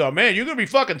 and people go, man, you're going to be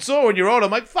fucking sore when you're old. I'm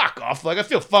like, fuck off. Like, I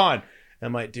feel fine. And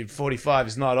I'm like, dude, 45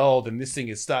 is not old, and this thing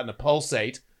is starting to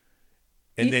pulsate.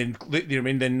 And then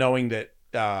knowing that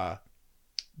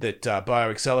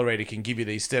BioAccelerator can give you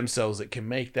these stem cells that can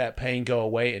make that pain go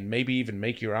away and maybe even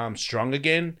make your arm strong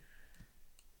again,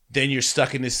 then you're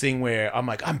stuck in this thing where I'm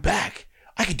like, I'm back.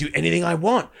 I can do anything I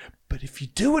want. But if you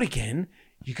do it again,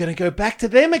 you're going to go back to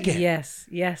them again. Yes.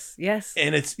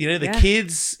 And it's,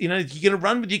 kids, you're going to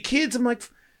run with your kids. I'm like,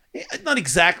 not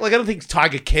exactly. Like, I don't think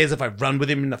Tiger cares if I run with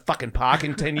him in the fucking park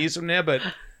in 10 years from now, but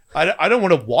I don't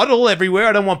want to waddle everywhere.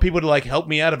 I don't want people to like help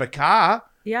me out of a car.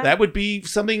 Yeah. That would be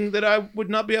something that I would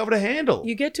not be able to handle.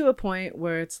 You get to a point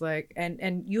where it's like,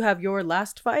 and you have your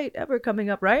last fight ever coming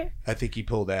up, right? I think he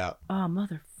pulled out. Oh,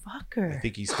 motherfucker. I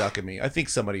think he stuck at me. I think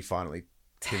somebody finally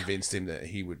convinced him that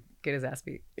he would Get his ass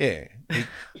beat. Yeah.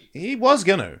 He was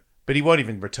going to, but he won't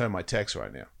even return my text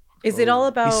right now. Is it all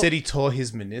about... He said he tore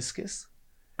his meniscus.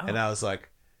 Oh. And I was like,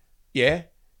 yeah.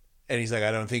 And he's like,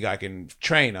 I don't think I can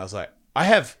train. I was like, I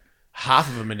have half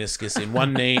of a meniscus in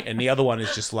one knee and the other one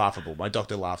is just laughable. My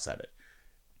doctor laughs at it.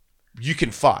 You can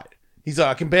fight. He's like,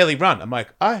 I can barely run. I'm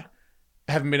like, I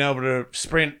haven't been able to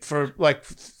sprint for like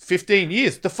 15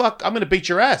 years. The fuck? I'm going to beat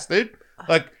your ass, dude.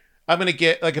 Like, I'm going to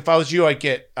get, like, if I was you, I'd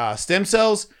get stem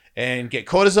cells and get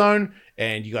cortisone,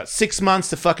 and you got 6 months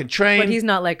to fucking train. But he's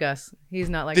not like us. He's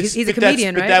not like he's a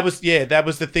comedian, right? That was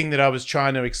the thing that I was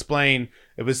trying to explain.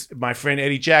 It was my friend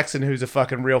Eddie Jackson, who's a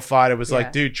fucking real fighter, was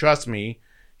like, dude, trust me,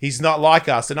 he's not like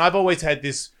us. And I've always had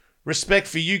this respect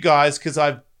for you guys because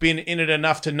I've been in it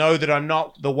enough to know that I'm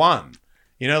not the one.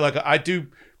 You know, like, I do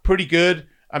pretty good.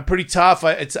 I'm pretty tough.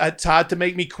 It's hard to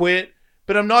make me quit,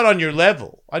 but I'm not on your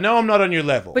level. I know I'm not on your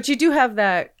level. But you do have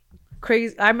that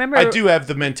crazy. I remember I do have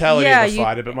the mentality of a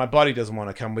fighter, but my body doesn't want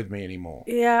to come with me anymore.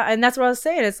 Yeah, and that's what I was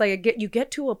saying. It's like you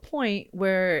get to a point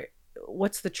where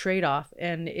what's the trade-off,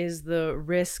 and is the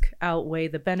risk outweigh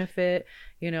the benefit?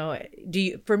 You know,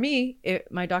 for me,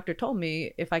 my doctor told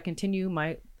me if I continue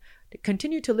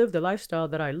to live the lifestyle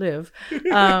that I live,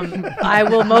 I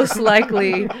will most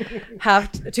likely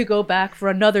have to go back for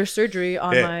another surgery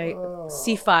on my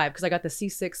C5 because I got the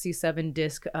C6, C7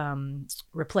 disc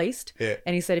replaced. Yeah.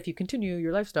 And he said, if you continue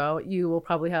your lifestyle, you will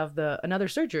probably have another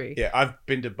surgery. Yeah, I've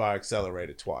been to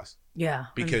Bioaccelerator twice. Yeah.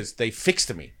 Because they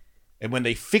fixed me. And when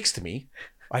they fixed me,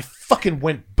 I fucking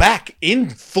went back in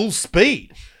full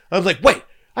speed. I was like, wait,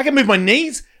 I can move my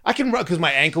knees? I can run because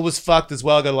my ankle was fucked as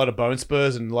well. I got a lot of bone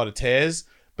spurs and a lot of tears,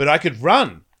 but I could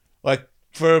run like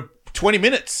for 20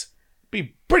 minutes.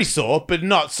 Be pretty sore, but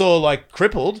not sore like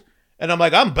crippled. And I'm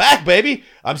like, I'm back, baby.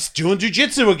 I'm doing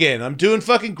jujitsu again. I'm doing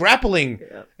fucking grappling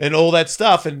and all that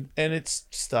stuff. And it's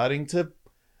starting to,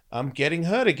 I'm getting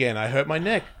hurt again. I hurt my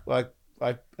neck. Like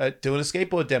I doing a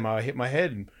skateboard demo. I hit my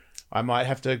head and I might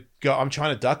have to go. I'm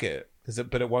trying to duck it.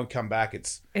 But it won't come back.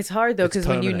 It's hard though, because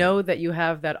when you know that you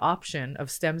have that option of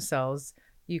stem cells,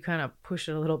 you kind of push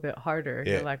it a little bit harder.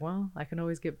 Yeah. You're like, well, I can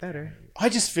always get better. I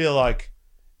just feel like,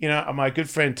 you know, my good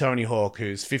friend Tony Hawk,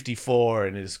 who's 54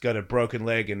 and has got a broken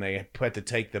leg, and they had to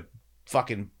take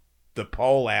the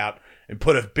pole out and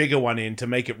put a bigger one in to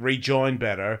make it rejoin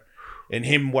better, and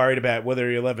him worried about whether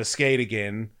he'll ever skate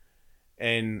again.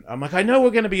 And I'm like, I know we're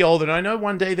going to be old, and I know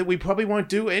one day that we probably won't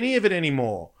do any of it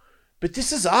anymore. But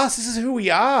this is us. This is who we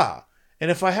are.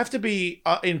 And if I have to be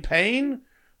in pain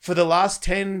for the last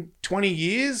 10, 20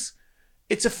 years,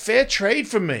 it's a fair trade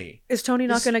for me. Is Tony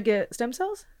not going to get stem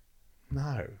cells?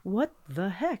 No. What the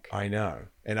heck? I know.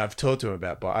 And I've talked to him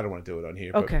about, I don't want to do it on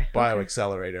here, okay, but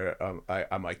Bioaccelerator,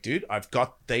 I'm like, dude,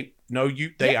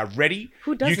 they are ready.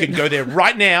 Who does You can go there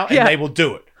right now and they will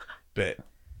do it. But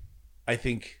I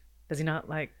think... Does he not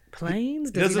like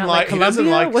planes? Does he not like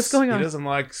Colombia? What's going on? He doesn't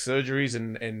like surgeries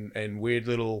and weird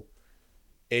little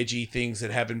edgy things that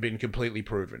haven't been completely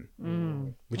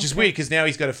proven. Which is weird because now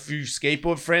he's got a few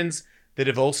skateboard friends that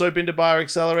have also been to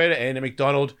Bioaccelerator, and at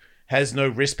McDonald has no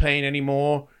wrist pain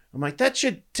anymore. I'm like, that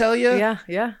should tell you.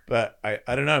 Yeah. But I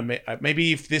don't know.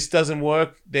 Maybe if this doesn't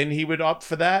work, then he would opt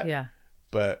for that. Yeah.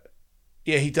 But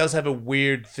yeah, he does have a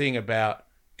weird thing about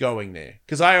going there.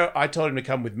 Because I told him to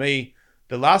come with me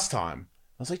the last time.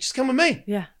 I was like, just come with me.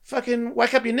 Yeah. Fucking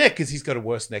whack up your neck, because he's got a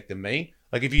worse neck than me.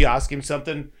 Like, if you ask him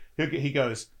something, he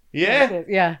goes, yeah?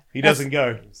 Yeah. He doesn't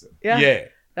go, yeah.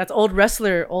 That's old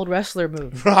wrestler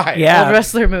move. Right. Yeah. Old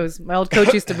wrestler moves. My old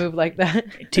coach used to move like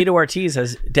that. Tito Ortiz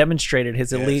has demonstrated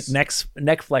his elite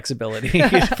neck flexibility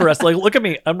for us. Like, look at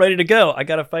me. I'm ready to go. I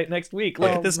got to fight next week. Look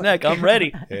at this neck. I'm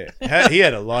ready. Yeah. He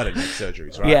had a lot of neck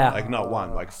surgeries, right? Yeah. Like, not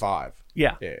one, like 5.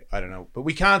 Yeah. Yeah. I don't know. But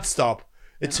we can't stop.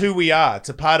 It's who we are. It's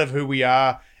a part of who we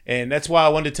are. And that's why I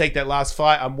wanted to take that last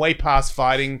fight. I'm way past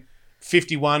fighting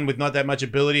 51 with not that much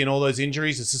ability and all those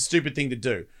injuries. It's a stupid thing to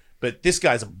do. But this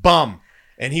guy's a bum.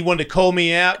 And he wanted to call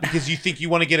me out because you think you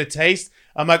want to get a taste.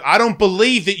 I'm like, I don't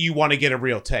believe that you want to get a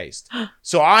real taste.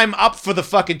 So I'm up for the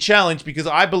fucking challenge because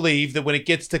I believe that when it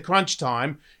gets to crunch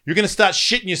time, you're going to start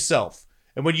shitting yourself.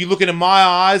 And when you look into my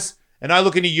eyes and I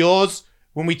look into yours,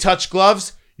 when we touch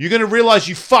gloves, you're going to realize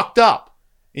you fucked up.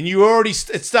 And you already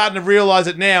it's starting to realize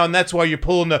it now, and that's why you're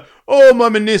pulling my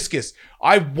meniscus.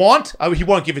 He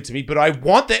won't give it to me, but I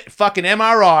want that fucking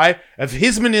MRI of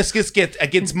his meniscus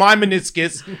against my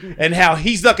meniscus, and how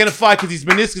he's not going to fight because his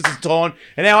meniscus is torn,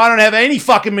 and now I don't have any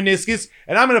fucking meniscus,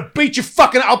 and I'm going to beat your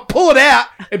I'll pull it out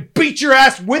and beat your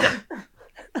ass with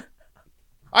it.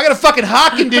 I got a fucking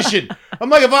heart condition. I'm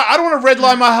like, I don't want to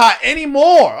redline my heart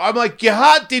anymore. I'm like, your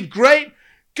heart did great.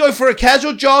 Go for a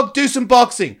casual jog, do some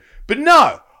boxing. But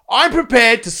no, I'm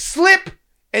prepared to slip,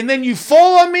 and then you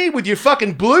fall on me with your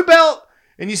fucking blue belt,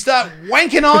 and you start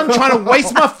wanking on, trying to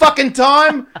waste my fucking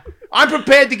time. I'm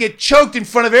prepared to get choked in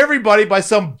front of everybody by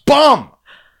some bum.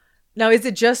 Now, is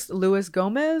it just Luis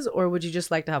Gomez, or would you just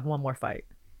like to have one more fight?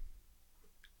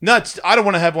 No, I don't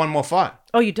want to have one more fight.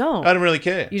 Oh, you don't? I don't really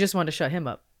care. You just want to shut him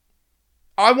up.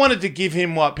 I wanted to give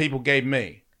him what people gave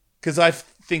me. Because I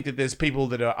think that there's people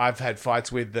that I've had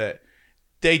fights with that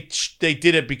they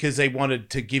did it because they wanted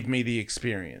to give me the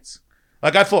experience.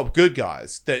 Like, I fought good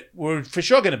guys that were for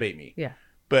sure going to beat me. Yeah.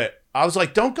 But I was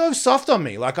like, don't go soft on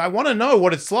me. Like, I want to know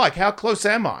what it's like. How close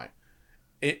am I?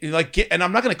 And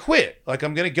I'm not going to quit. Like,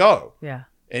 I'm going to go. Yeah.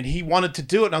 And he wanted to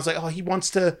do it. And I was like, oh, he wants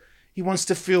to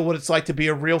feel what it's like to be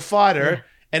a real fighter. Yeah.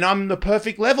 And I'm the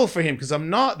perfect level for him because I'm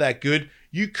not that good.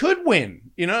 You could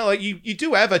win. You know, like you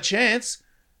do have a chance.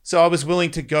 So I was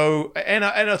willing to go. And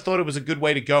I thought it was a good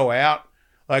way to go out.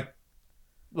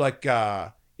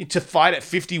 To fight at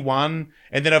 51.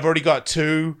 And then I've already got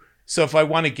 2. So if I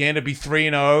won again, it'd be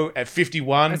 3-0 at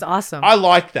 51. That's awesome. I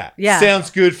like that. Yeah. Sounds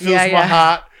good. Fills my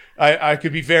heart. I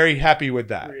could be very happy with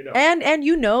that. And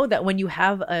you know that when you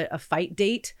have a fight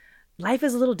date, life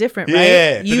is a little different, right?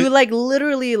 Yeah. You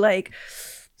literally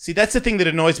See, that's the thing that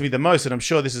annoys me the most, and I'm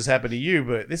sure this has happened to you,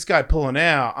 but this guy pulling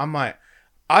out, I'm like,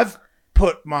 I've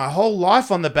put my whole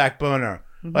life on the back burner.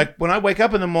 Mm-hmm. Like, when I wake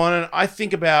up in the morning, I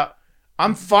think about,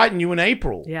 I'm fighting you in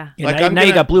April. Yeah. Like, now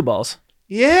you got blue balls.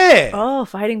 Yeah. Oh,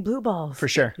 fighting blue balls. For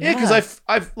sure. Yeah, because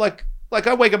I've like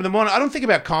I wake up in the morning, I don't think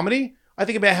about comedy. I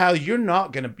think about how you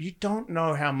don't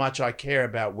know how much I care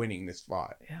about winning this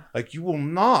fight. Yeah. Like, you will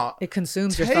not It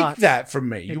consumes take your thoughts. that from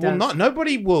me. You will does. not.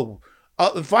 Nobody will.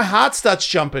 If my heart starts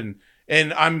jumping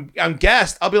and I'm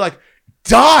gassed, I'll be like,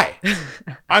 die.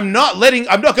 I'm not going,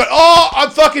 oh, I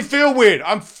fucking feel weird.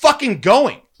 I'm fucking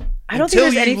going. I don't think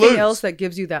there's anything lose. else that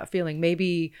gives you that feeling.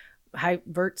 Maybe high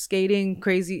vert skating,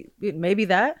 crazy. Maybe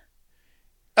that.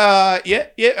 Yeah.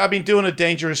 I mean, doing a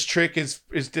dangerous trick is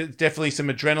definitely some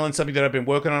adrenaline, something that I've been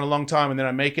working on a long time, and then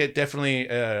I make it. Definitely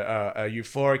a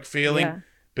euphoric feeling. Yeah.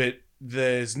 But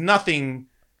there's nothing,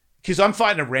 because I'm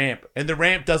fighting a ramp, and the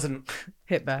ramp doesn't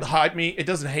hit back. hide me. It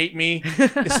doesn't hate me.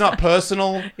 It's not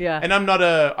personal. Yeah. And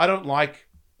I don't like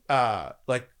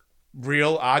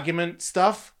real argument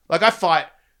stuff. Like, I fight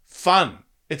fun.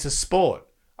 It's a sport.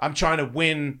 I'm trying to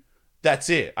win. That's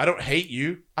it. I don't hate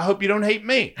you. I hope you don't hate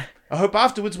me. I hope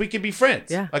afterwards we can be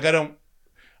friends. Yeah. Like,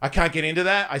 I can't get into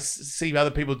that. I see other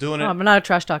people doing it. I'm not a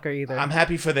trash talker either. I'm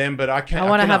happy for them, but I can't. I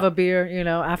want to have a beer,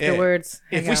 afterwards.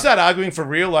 Yeah. If we start arguing for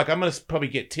real, like, I'm going to probably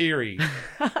get teary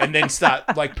and then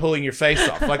start like pulling your face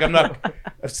off. Like,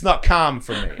 it's not calm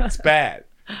for me. It's bad.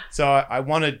 So I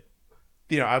wanted,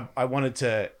 I wanted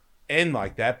to end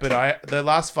like that. But the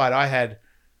last fight I had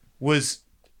was,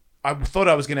 I thought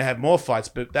I was going to have more fights,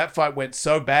 but that fight went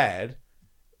so bad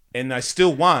and I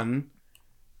still won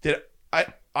that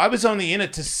I was only in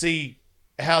it to see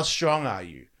how strong are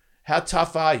you? How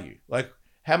tough are you? Like,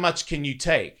 how much can you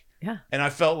take? Yeah. And I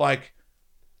felt like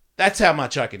that's how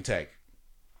much I can take.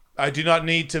 I do not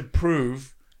need to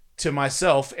prove to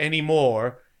myself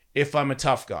anymore if I'm a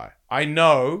tough guy. I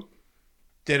know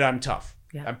that I'm tough.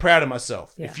 Yeah. I'm proud of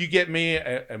myself. Yeah. If you get me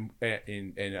and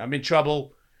I'm in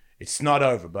trouble, it's not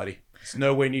over, buddy. It's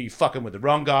nowhere near you fucking with the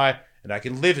wrong guy, and I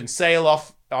can live and sail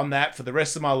off on that for the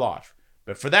rest of my life.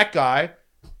 But for that guy,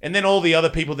 and then all the other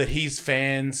people that he's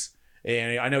fans,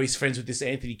 and I know he's friends with this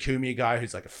Anthony Cumia guy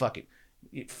who's like a fucking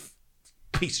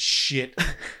piece of shit,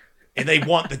 and they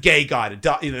want the gay guy to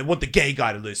die. They want the gay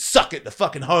guy to lose. Suck it, the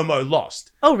fucking homo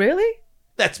lost. Oh, really?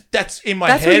 That's in my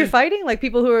head. That's what you're fighting? Like,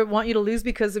 people who want you to lose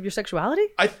because of your sexuality?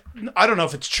 I don't know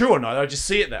if it's true or not. I just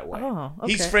see it that way. Oh,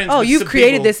 okay. He's friends. Oh, with you've some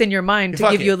created people, this in your mind to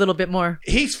give you a little bit more.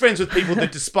 He's friends with people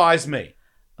that despise me.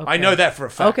 Okay. I know that for a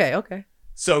fact. Okay.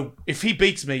 So if he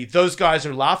beats me, those guys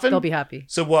are laughing. They'll be happy.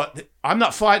 So what? I'm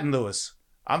not fighting Lewis.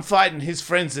 I'm fighting his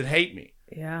friends that hate me.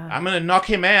 Yeah. I'm gonna knock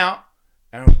him out.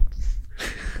 And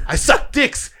I suck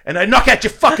dicks and I knock out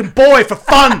your fucking boy for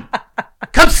fun.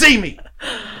 Come see me.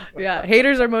 Yeah,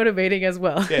 haters are motivating as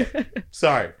well. Yeah.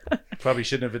 Sorry. Probably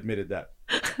shouldn't have admitted that.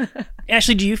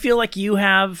 Ashley, do you feel like you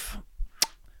have,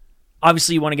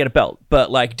 obviously you want to get a belt,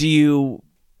 but like, do you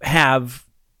have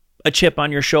a chip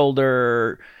on your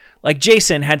shoulder? Like,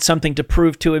 Jason had something to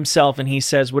prove to himself, and he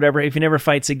says whatever, if he never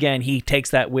fights again, he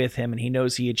takes that with him and he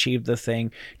knows he achieved the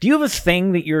thing. Do you have a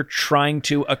thing that you're trying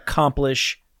to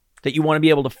accomplish that you want to be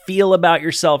able to feel about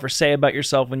yourself or say about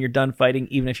yourself when you're done fighting,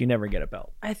 even if you never get a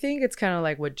belt? I think it's kind of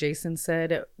like what Jason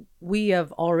said. We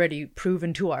have already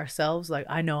proven to ourselves, like,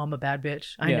 I know I'm a bad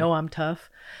bitch. I know I'm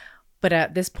tough. But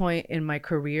at this point in my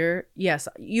career, yes,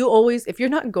 you always, if you're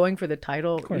not going for the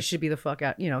title, you should be the fuck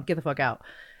out, get the fuck out.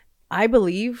 I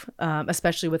believe,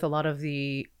 especially with a lot of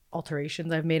the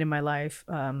alterations I've made in my life,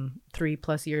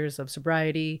 3+ years of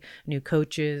sobriety, new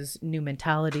coaches, new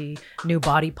mentality, new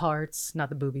body parts, not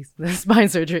the boobies, the spine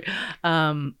surgery.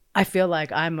 I feel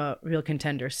like I'm a real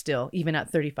contender still, even at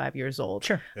 35 years old.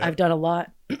 Sure. Yeah. I've done a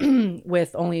lot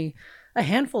with only a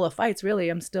handful of fights, really.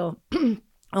 I'm still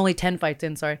only 10 fights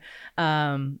in,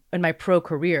 in my pro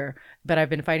career, but I've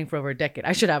been fighting for over a decade.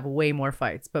 I should have way more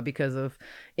fights, but because of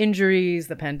injuries,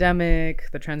 the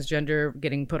pandemic, the transgender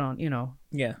getting put on,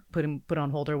 put on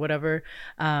hold or whatever,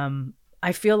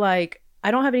 I feel like I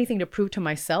don't have anything to prove to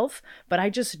myself, but I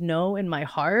just know in my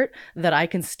heart that I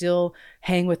can still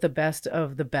hang with the best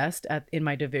of the best in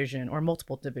my division or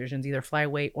multiple divisions, either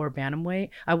flyweight or bantamweight.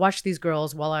 I watched these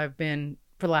girls while I've been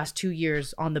for the last 2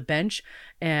 years on the bench,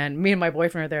 and me and my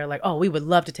boyfriend are there like, oh, we would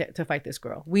love to fight this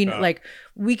girl. We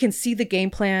can see the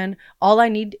game plan. All I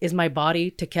need is my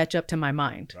body to catch up to my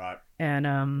mind. Right. And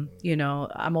I'm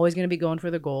always going to be going for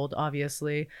the gold,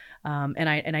 obviously. And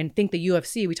I think the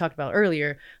UFC we talked about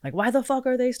earlier, like, why the fuck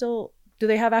are they still? Do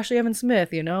they have Ashley Evans Smith?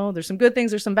 There's some good things,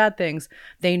 there's some bad things.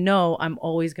 They know I'm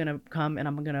always going to come and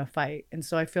I'm going to fight. And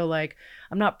so I feel like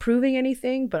I'm not proving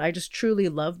anything, but I just truly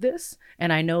love this.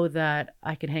 And I know that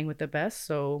I can hang with the best.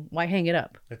 So why hang it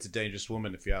up? That's a dangerous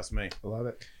woman, if you ask me. I love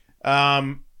it.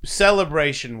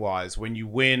 Celebration wise, when you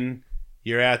win,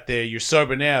 you're out there, you're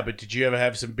sober now, but did you ever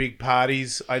have some big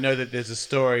parties? I know that there's a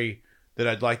story that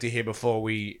I'd like to hear before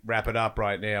we wrap it up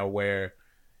right now where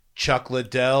Chuck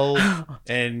Liddell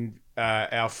and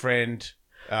our friend...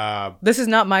 this is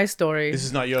not my story. This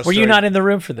is not your Were story. you not in the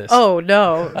room for this? Oh,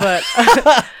 no. But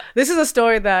this is a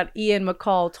story that Ian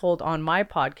McCall told on my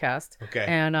podcast. Okay.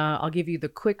 And I'll give you the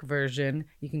quick version.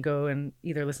 You can go and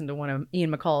either listen to one of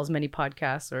Ian McCall's many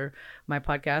podcasts or my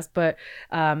podcast. But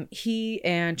he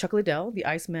and Chuck Liddell, the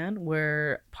Iceman,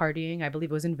 were partying. I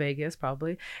believe it was in Vegas,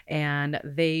 probably. And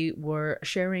they were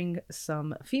sharing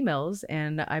some females.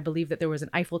 And I believe that there was an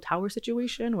Eiffel Tower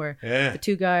situation where the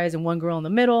two guys and one girl in the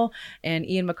middle. And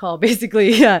Ian McCall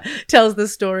basically tells the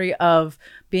story of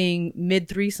being mid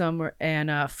threesome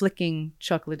and flicking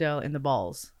Chuck Liddell in the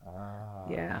balls.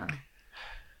 Yeah.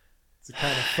 It's a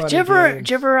kind of funny Did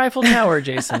you ever Eiffel Tower,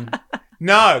 Jason?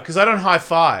 No, because I don't high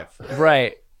five.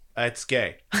 Right. It's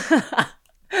gay.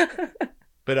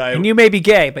 But And you may be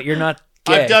gay, but you're not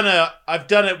gay. I've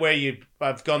done it where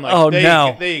I've gone like, Oh, there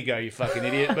no. there you go, you fucking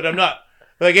idiot. But I'm not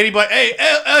like anybody.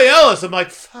 Hey Ellis, I'm like,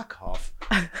 fuck off.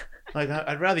 Like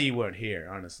I'd rather you weren't here,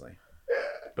 honestly.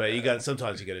 But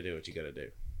sometimes you got to do what you got to do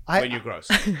when you're gross.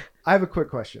 I have a quick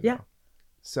question. Yeah. Though.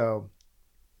 So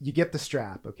you get the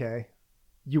strap, okay?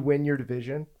 You win your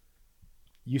division.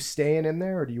 You staying in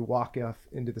there, or do you walk off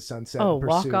into the sunset? Oh, and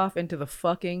walk pursue? off into the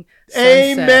fucking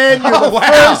sunset. Amen. You're the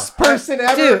first person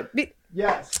ever. Dude,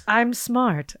 yes. I'm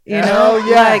smart. Oh,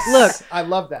 yes. Like, look, I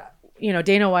love that.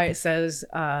 Dana White says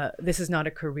this is not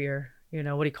a career.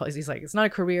 What he calls, he's like, it's not a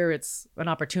career, it's an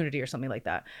opportunity or something like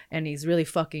that. And he's really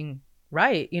fucking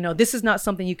right. This is not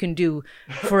something you can do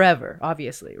forever,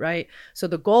 obviously, right? So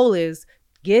the goal is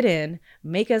get in,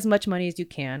 make as much money as you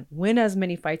can, win as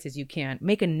many fights as you can,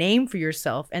 make a name for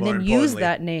yourself, and More then use importantly,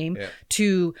 that name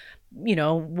to,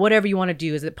 whatever you want to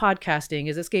do. Is it podcasting?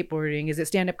 Is it skateboarding? Is it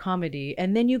stand-up comedy?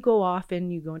 And then you go off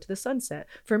and you go into the sunset.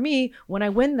 For me, when I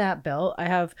win that belt, I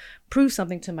have proved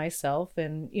something to myself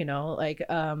and,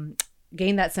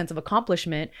 gain that sense of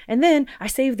accomplishment, and then I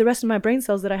save the rest of my brain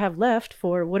cells that I have left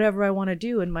for whatever I want to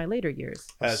do in my later years.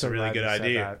 That's So a really glad good you said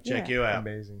idea. that. Check Yeah. you out.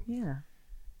 Amazing. Yeah.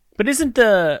 But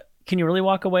can you really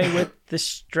walk away with the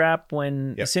strap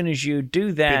when as soon as you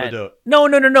do that? People do it.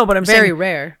 No, but I'm Very saying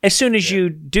rare. as soon as you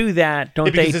do that, don't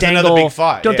because they there's another dangle big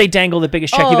fight, don't they dangle the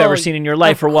biggest check you've ever seen in your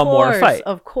life for one more fight?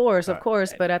 Of course.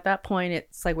 But at that point,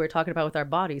 it's like we were talking about with our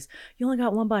bodies. You only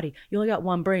got one body. You only got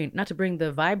one brain. Not to bring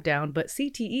the vibe down, but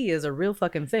CTE is a real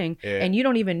fucking thing. Yeah. And you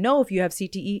don't even know if you have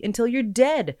CTE until you're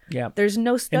dead. Yeah. There's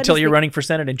no studies. Until you're running for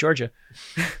Senate in Georgia.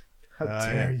 How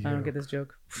dare you? I don't get this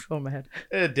joke over my head.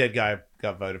 A dead guy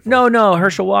got voted for. No,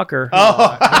 Herschel Walker.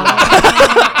 Oh,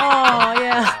 Oh,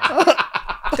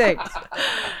 yeah. Thanks.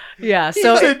 Yeah,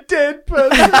 so he's a dead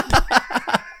person.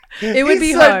 it would be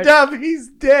He's hard. so dumb. He's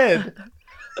dead.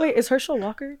 Wait, is Herschel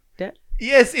Walker dead?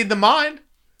 Yes, in the mind.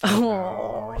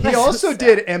 Oh, He also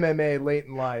did MMA late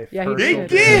in life. Yeah, he Herschel He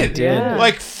did. did. Yeah.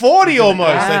 Like 40 almost,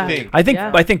 Yeah. I think.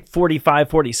 I think 45,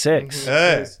 46.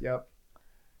 Yeah. Yep.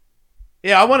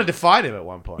 Yeah, I wanted to fight him at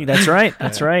one point. That's right.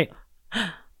 That's right.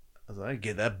 I was like,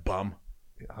 get that bum.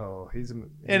 Oh, he's.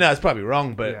 Yeah, no, it's probably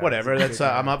wrong, but Yeah, whatever. he's a That's good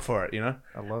guy. I'm up for it.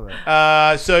 I love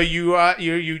it. So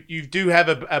you do have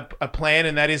a plan,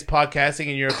 and that is podcasting,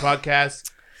 and you're a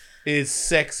podcast is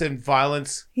sex and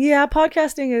violence. Yeah,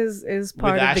 podcasting is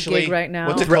part of Ashley. the gig right now.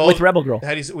 What's it With called? Rebel Girl.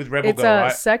 How do you with Rebel It's Girl,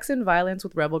 right? Sex and Violence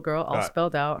with Rebel Girl, all Right.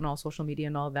 spelled out on all social media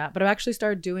and all that. But I've actually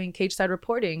started doing cage side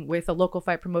reporting with a local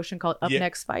fight promotion called Up Yeah.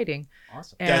 Next Fighting.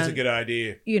 Awesome. That's a And, good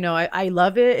idea. you know, I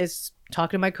love it. It's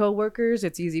talking to my coworkers.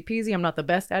 It's easy peasy. I'm not the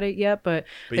best at it yet, but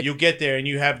But you'll get there and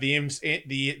you have the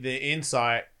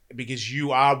insight because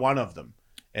you are one of them.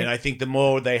 And I think the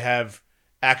more they have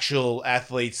actual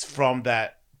athletes from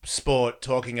that sport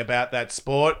talking about that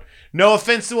sport, no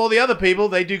offense to all the other people,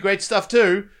 they do great stuff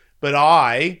too, but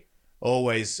I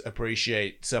always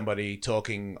appreciate somebody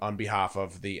talking on behalf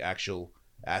of the actual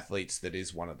athletes that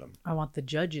is one of them. I want the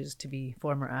judges to be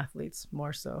former athletes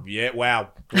more so. Yeah, wow.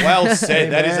 Well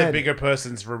said. That is a Amen. bigger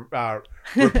person's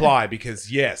reply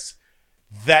because, yes,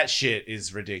 that shit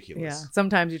is ridiculous. Yeah.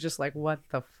 Sometimes you're just like, what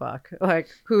the fuck? Like,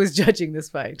 who is judging this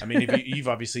fight? I mean, if you've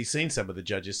obviously seen some of the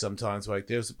judges sometimes. Like,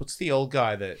 what's the old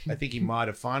guy that I think he might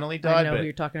have finally I died, know who but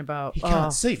you're talking about. he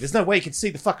can't see. There's no way he can see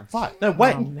the fucking fight. No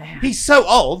way. Oh, man. He's so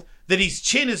old that his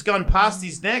chin has gone past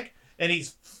his neck, and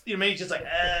he's, you know, what I mean, he's just like,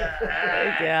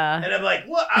 Yeah. And I'm like,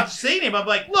 look, I've seen him. I'm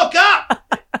like, look up.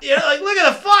 You know, like, look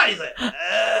at the fight. He's like,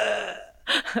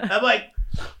 I'm like,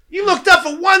 you looked up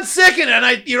for 1 second,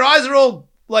 and your eyes are all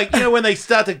like, you know, when they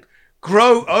start to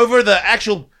grow over the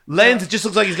actual lens, it just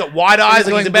looks like he's got wide eyes,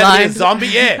 like he's going about to be a blind. zombie.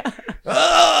 Yeah.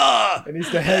 Ugh. And he's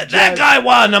the head That judge. guy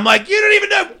won. I'm like, you don't even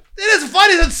know. This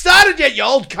fight hasn't started yet, you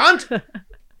old cunt.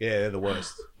 Yeah, they're the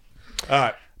worst. All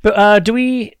right. But do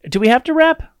we have to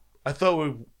wrap? I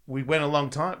thought we went a long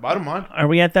time. I don't mind. Are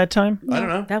we at that time? I don't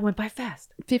know. That went by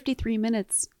fast. 53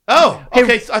 minutes. Oh,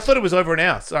 okay. I thought it was over an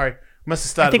hour. Sorry. Must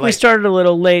have started I think late. we started a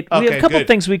little late. We have Okay, a couple good.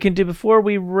 things we can do before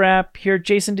we wrap here.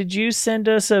 Jason, did you send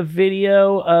us a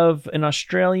video of an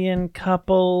Australian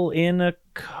couple in a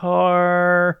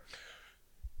car?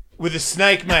 With a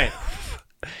snake, mate.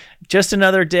 Just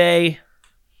another day.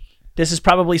 This is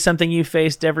probably something you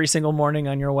faced every single morning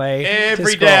on your way.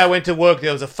 Every to day I school. went to work,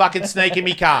 there was a fucking snake in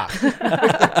my car.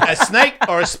 A snake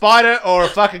or a spider or a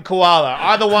fucking koala.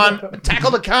 Either one,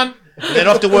 tackle the cunt, then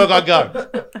off to work I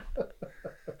go.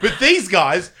 But these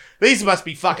guys, these must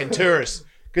be fucking tourists.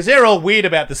 Because they're all weird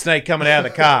about the snake coming out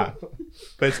of the car.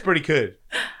 But it's pretty good.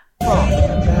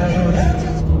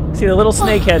 See the little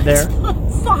snake head there.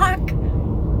 Fuck.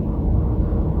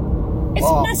 It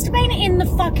must have been in the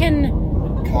fucking.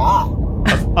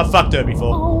 I fucked her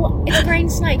before. Oh, it's a green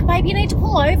snake. Babe, you need to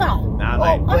pull over. Nah,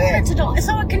 I mate. want it to die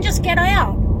so I can just get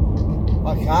out.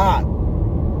 I can't.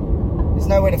 There's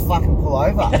nowhere to fucking pull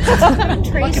over.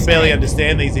 Tree I can barely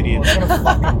understand these idiots. I'm gonna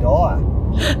fucking die.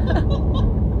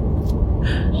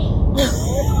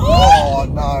 Oh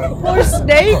no. Poor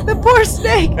snake. The poor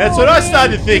snake. That's what I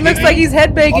started It thinking. looks like he's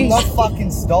I'm headbanging. not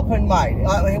fucking stopping, mate.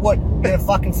 What, you gonna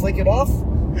fucking flick it off?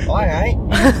 I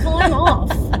ain't. Flying off.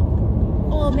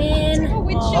 Oh, man.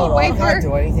 Oh, I can't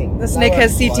do anything. The snake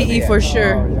has CTE for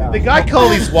sure. Oh, yeah. The guy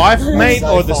called his wife, mate,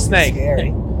 So or the fucking snake? Scary.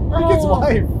 His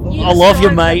wife. I love you,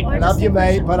 mate. I love you,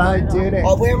 mate, but I didn't.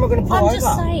 Oh, where am I gonna pull I'm over?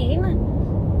 just saying.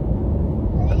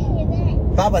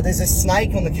 Bubba, there's a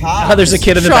snake on the car. Oh, there's a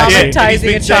kid in the back Yeah, seat. and he's Traumatizing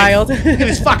been a saying, child. Look at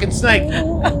this fucking snake.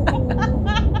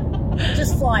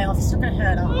 Just fly off. It's not going to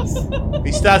hurt us.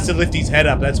 He starts to lift his head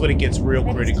up. That's when it gets real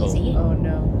That's critical. easy. Oh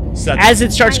no. As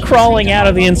it starts crawling out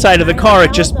of the inside of the car,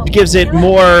 it just gives it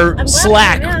more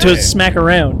slack to smack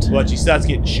around. Watch, he starts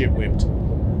getting shit whipped.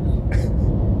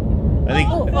 I think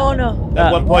Oh no.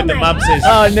 at one point the mum says,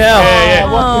 Oh no! Yeah,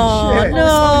 yeah. What the shit?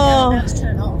 No. Let's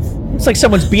turn off. It's like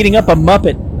someone's beating up a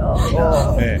Muppet.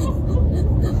 Oh, Yeah.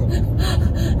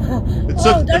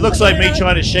 It looks like me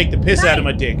trying to shake the piss out of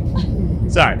my dick.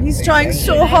 Sorry. He's trying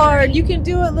so hard. You can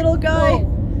do it, little guy.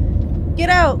 Get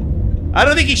out. I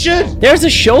don't think he should. There's a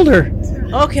shoulder.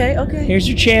 Okay, okay. Here's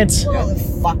your chance. how the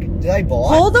fuck do they bite?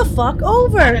 Pull the fuck I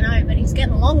over. don't know, but he's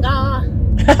getting longer.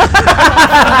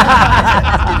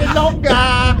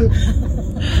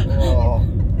 Oh,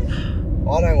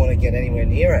 I don't want to get anywhere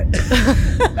near it.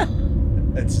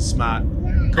 That's a smart I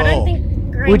don't call.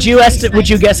 think. green Would you tree would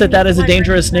you snakes guess that that is a can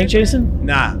dangerous snake, climb Jason?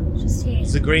 Nah, Just here.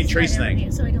 it's a green tree Slide down snake.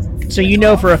 here so he doesn't So slip you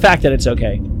know off. for a fact that it's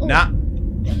okay. Nah.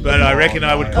 But I reckon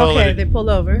I would call Okay, it they pull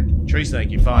over. a tree snake.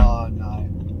 You're fine. Oh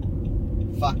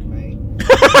no. Fuck me.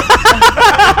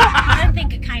 I don't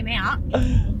think it came out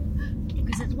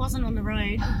because it wasn't on the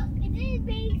road.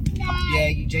 Yeah,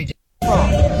 you GG.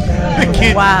 The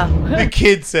kid, Wow. the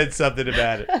kid said something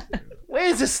about it.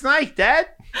 Where's the snake, Dad?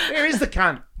 Where is the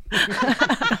cunt?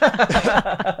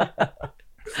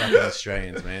 Fucking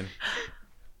Australians, man.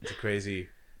 It's a crazy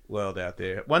world out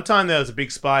there. One time there was a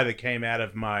big spider that came out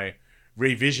of my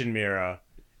revision mirror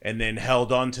and then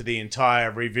held on to the entire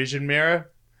revision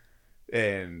mirror.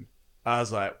 And I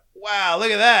was like, wow,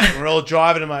 look at that. And we're all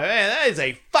driving. I'm like, man, that is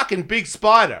a fucking big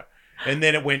spider. And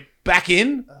then it went back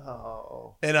in.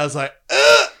 Oh. And I was like,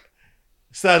 ugh!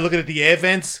 Started looking at the air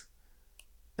vents.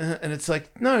 And it's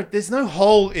like, no, there's no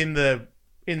hole in the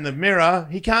mirror.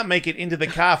 He can't make it into the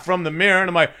car from the mirror. And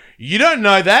I'm like, you don't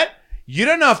know that. You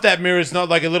don't know if that mirror is not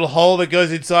like a little hole that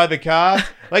goes inside the car.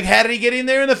 Like, how did he get in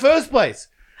there in the first place?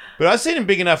 But I've seen him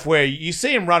big enough where you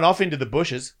see him run off into the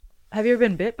bushes. Have you ever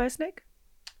been bit by a snake?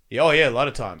 Yeah, oh, yeah, a lot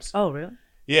of times. Oh, really?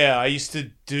 Yeah, I used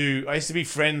to be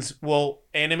friends, well,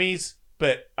 enemies,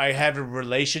 but I have a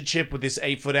relationship with this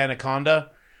 8-foot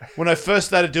anaconda. When I first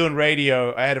started doing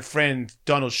radio, I had a friend,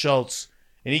 Donald Schultz,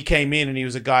 and he came in and he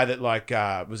was a guy that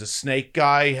was a snake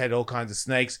guy. He had all kinds of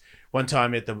snakes. One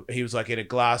time he was like in a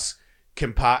glass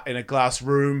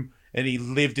room, and he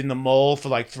lived in the mall for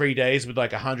like 3 days with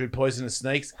like 100 poisonous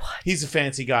snakes. What? He's a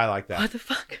fancy guy like that. What the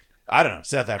fuck? I don't know,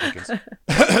 South Africans.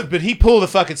 But he pulled a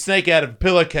fucking snake out of a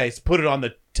pillowcase, put it on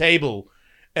the table,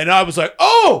 and I was like,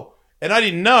 oh! And I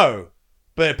didn't know.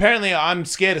 But apparently I'm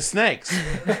scared of snakes.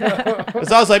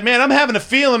 Because I was like, man, I'm having a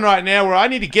feeling right now where I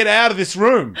need to get out of this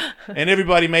room. And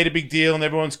everybody made a big deal, and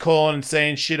everyone's calling and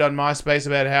saying shit on MySpace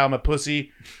about how I'm a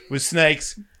pussy with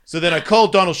snakes. So then I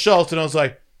called Donald Schultz, and I was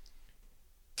like,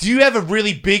 do you have a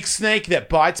really big snake that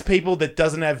bites people that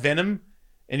doesn't have venom?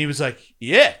 And he was like,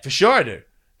 yeah, for sure I do.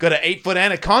 Got an 8-foot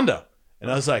anaconda. And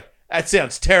I was like, that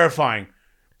sounds terrifying.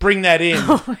 Bring that in.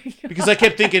 Oh my God. Because I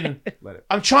kept thinking,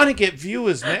 I'm trying to get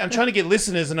viewers, man. I'm trying to get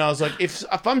listeners. And I was like, if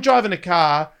I'm driving a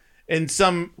car and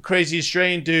some crazy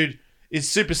Australian dude is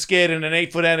super scared and an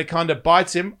 8-foot anaconda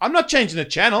bites him, I'm not changing the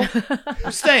channel.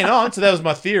 I'm staying on. So that was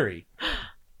my theory.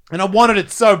 And I wanted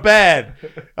it so bad.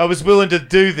 I was willing to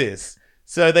do this.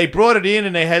 So they brought it in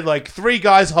and they had like 3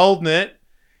 guys holding it.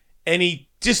 And he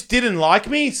just didn't like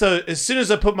me. So as soon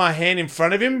as I put my hand in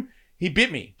front of him, he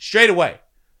bit me straight away.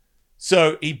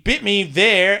 So he bit me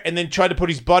there and then tried to put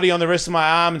his body on the rest of my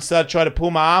arm and started trying to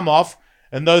pull my arm off.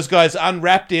 And those guys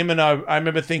unwrapped him. And I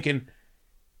remember thinking,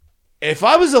 if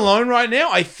I was alone right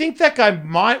now, I think that guy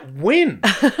might win.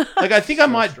 Like, I think I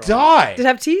might die. Did it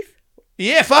have teeth?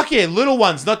 Yeah, fuck yeah. Little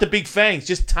ones, not the big fangs,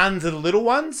 just tons of the little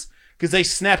ones. Because they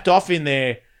snapped off in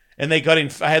there and they got in.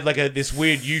 I had like this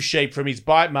weird U shape from his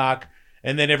bite mark.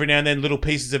 And then every now and then little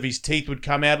pieces of his teeth would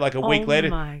come out like a week later.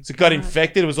 So it got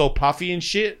infected. It was all puffy and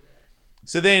shit.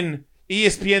 So then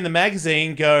ESPN, the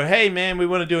magazine, go, hey, man, we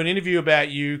want to do an interview about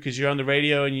you because you're on the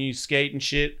radio and you skate and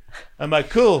shit. I'm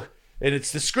like, cool. And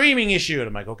it's the screaming issue. And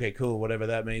I'm like, okay, cool, whatever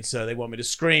that means. So they want me to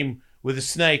scream with a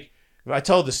snake. I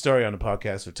told the story on a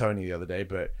podcast with Tony the other day,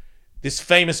 but this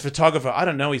famous photographer, I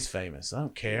don't know he's famous. I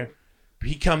don't care. But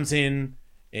he comes in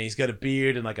and he's got a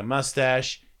beard and like a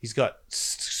mustache. He's got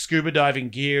scuba diving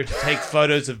gear to take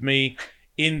photos of me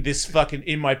in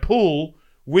my pool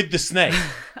with the snake.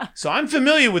 So I'm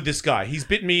familiar with this guy. He's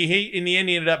bitten me. In the end,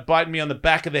 he ended up biting me on the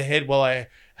back of the head while I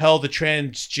held the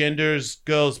transgender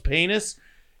girl's penis.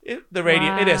 It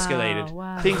escalated.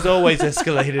 Wow. Things always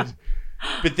escalated.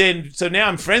 But then, so now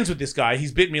I'm friends with this guy.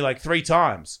 He's bitten me like 3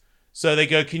 times. So they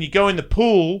go, can you go in the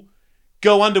pool,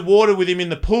 go underwater with him in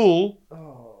the pool,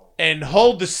 and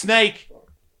hold the snake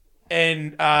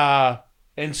and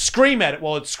scream at it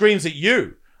while it screams at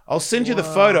you. I'll send you the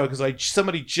photo because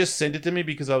somebody just sent it to me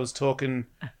because I was talking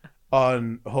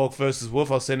on Hawk versus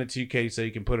Wolf. I'll send it to you, Katie, so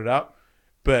you can put it up.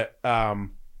 But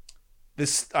I'm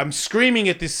screaming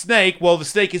at this snake while the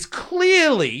snake is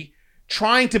clearly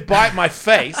trying to bite my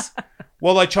face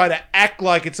while I try to act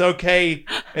like it's okay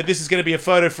and this is going to be a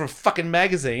photo for a fucking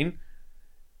magazine.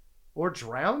 Or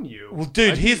drown you. Well,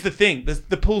 dude, here's the thing.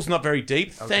 The pool's not very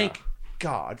deep. Okay. Thank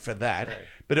God for that. Okay.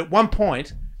 But at one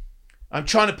point, I'm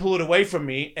trying to pull it away from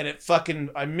me, and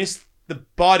I missed the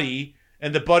body,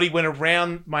 and the body went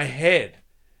around my head,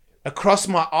 across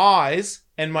my eyes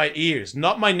and my ears.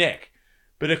 Not my neck,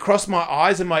 but across my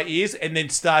eyes and my ears, and then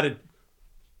started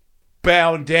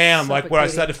bowing down, like where I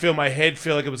started to feel my head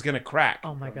feel like it was going to crack.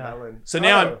 Oh, my God. So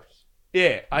now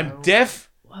I'm deaf,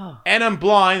 and I'm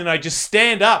blind, and I just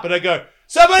stand up, and I go,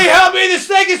 somebody help me, the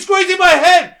snake is squeezing my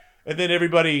head! And then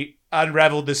everybody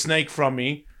unraveled the snake from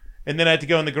me. And then I had to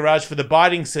go in the garage for the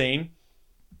biting scene.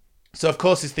 So, of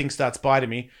course, this thing starts biting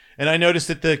me. And I noticed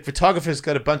that the photographer's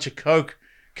got a bunch of coke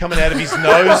coming out of his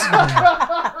nose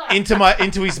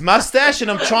into his mustache.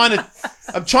 And I'm trying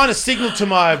to signal to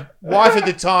my wife at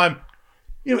the time,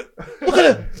 look at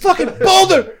a fucking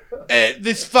boulder.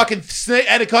 This fucking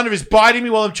snake anaconda is biting me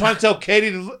while I'm trying to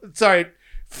tell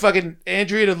fucking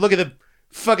Andrea to look at the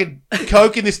fucking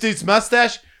coke in this dude's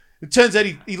mustache. It turns out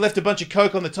he left a bunch of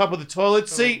coke on the top of the toilet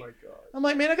seat. Oh my God. I'm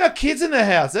like, man, I got kids in the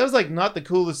house. That was like not the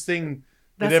coolest thing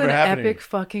That's never an happened. epic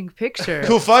fucking picture.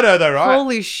 Cool photo though, right?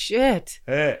 Holy shit.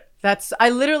 Yeah. I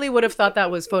literally would have thought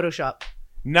that was Photoshop.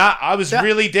 Nah, I was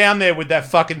really down there with that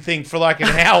fucking thing for like an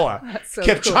hour. That's so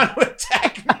Kept cool. trying to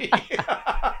attack me.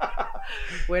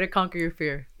 Way to conquer your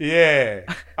fear. Yeah.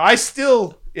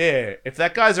 If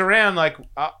that guy's around, like,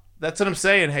 that's what I'm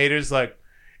saying, haters. Like,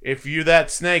 if you're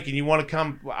that snake and you want to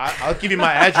come, I'll give you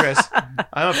my address. I'm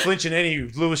not flinching any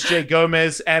Louis J.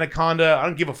 Gomez, Anaconda. I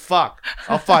don't give a fuck.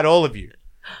 I'll fight all of you.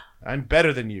 I'm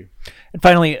better than you. And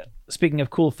finally, speaking of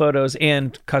cool photos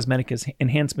and cosmetic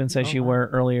enhancements, as you were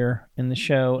earlier in the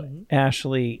show,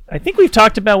 Ashley, I think we've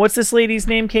talked about, what's this lady's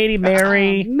name, Katie?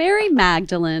 Mary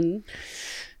Magdalene.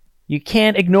 You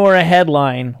can't ignore a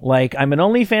headline like, I'm an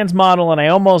OnlyFans model and I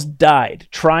almost died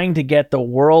trying to get the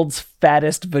world's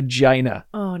fattest vagina.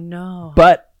 Oh, no.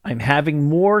 But I'm having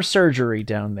more surgery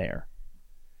down there.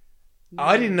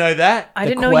 I didn't know that. I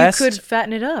didn't know you could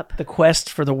fatten it up. The quest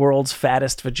for the world's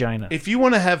fattest vagina. If you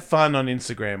want to have fun on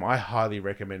Instagram, I highly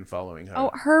recommend following her.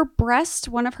 Oh,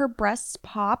 one of her breasts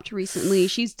popped recently.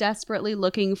 She's desperately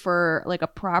looking for like a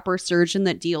proper surgeon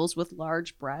that deals with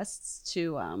large breasts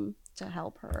to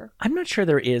help her. I'm not sure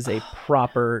there is a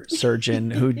proper surgeon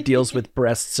who deals with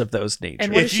breasts of those nature.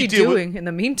 And what is she doing in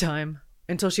the meantime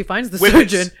until she finds the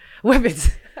Whippets. surgeon?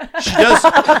 Whippets.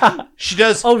 She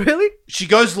does. Oh, really? She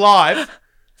goes live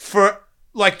for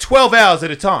like 12 hours at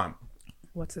a time.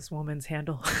 What's this woman's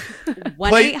handle?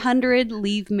 1-800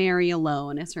 Leave Mary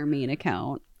Alone is her main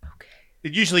account.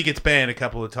 It usually gets banned a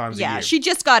couple of times a year. Yeah, she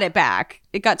just got it back.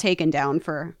 It got taken down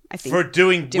for, I think. For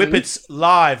doing Whippets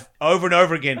live over and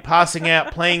over again, passing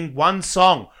out, playing one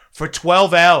song for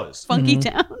 12 hours. Funky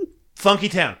Town. Funky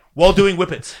Town, while doing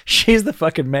Whippets. She's the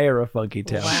fucking mayor of Funky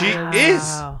Town. She is.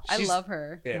 I love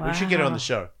her. Yeah, we should get her on the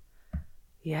show.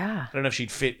 Yeah. I don't know if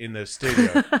she'd fit in the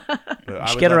studio. But I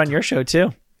should get her on your show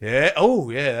too. Yeah. Oh,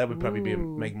 yeah. That would probably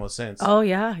make more sense. Oh,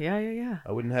 yeah. Yeah.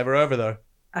 I wouldn't have her over though.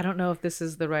 I don't know if this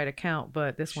is the right account,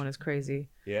 but this one is crazy.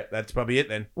 Yeah, that's probably it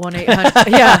then. 1-800.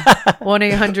 Yeah.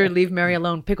 1-800 Leave Mary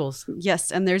Alone Pickles.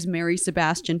 Yes, and there's Mary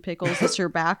Sebastian Pickles as her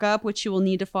backup, which you will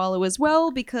need to follow as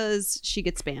well because she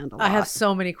gets banned a lot. I have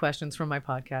so many questions from my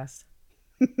podcast.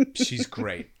 She's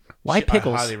great. Why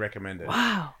pickles? I highly recommend it.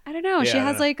 Wow. I don't know. Yeah, She I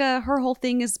has don't know. her whole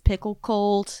thing is pickle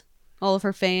cult. All of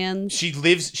her fans. She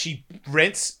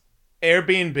rents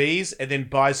Airbnbs and then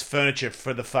buys furniture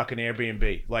for the fucking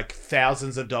Airbnb. Like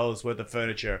thousands of dollars worth of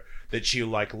furniture that she'll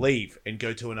like leave and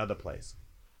go to another place.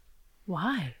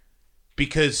 Why?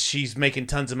 Because she's making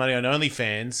tons of money on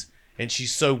OnlyFans and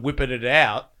she's so whipping it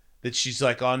out that she's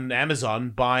like on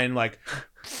Amazon buying like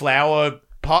flower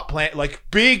pot plant, like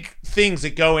big things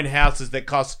that go in houses that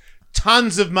cost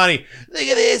tons of money. Look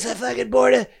at this, I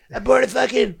bought a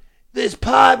fucking this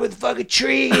pot with a fucking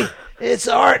tree. It's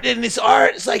art, and it's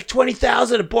like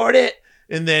 $20,000 to board it,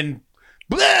 and then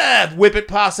blah, whip it,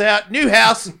 pass out, new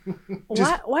house.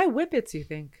 Why Whippets, you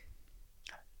think?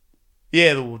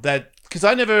 Yeah, that because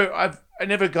I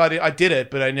never got it. I did it,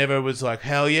 but I never was like,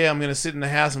 hell yeah, I'm gonna sit in the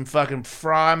house and fucking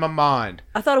fry my mind.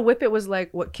 I thought a Whippet was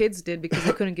like what kids did because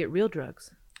they couldn't get real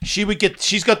drugs.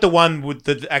 She's got the one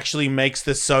that actually makes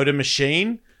the soda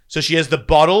machine. So she has the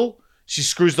bottle, she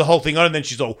screws the whole thing on, and then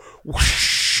she's all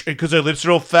whoosh, and because her lips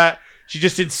are all fat, she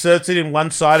just inserts it in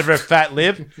one side of her fat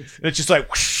lip, and it's just like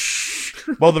whoosh,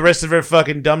 while the rest of her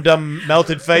fucking dumb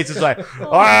melted face is like,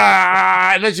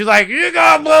 and then she's like, you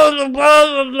got blah,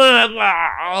 blah, blah,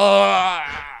 blah,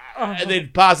 and then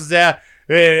passes out.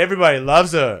 Man, everybody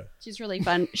loves her. She's really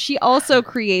fun. She also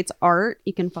creates art.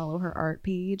 You can follow her art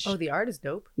page. Oh, the art is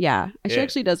dope. Yeah. She Yeah.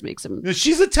 actually does make some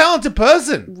She's a talented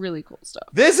person. really cool stuff.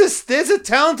 There's a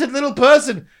talented little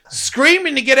person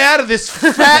screaming to get out of this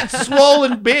fat,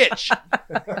 swollen bitch.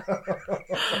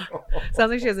 Sounds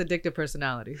like she has addictive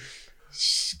personality.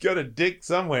 She's got a dick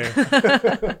somewhere.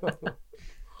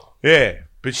 Yeah,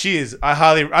 but she is.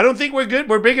 I don't think we're good.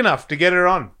 We're big enough to get her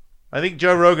on. I think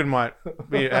Joe Rogan might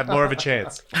have more of a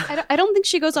chance. I don't think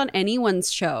she goes on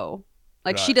anyone's show.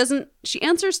 Like she Right. doesn't. She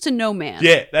answers to no man.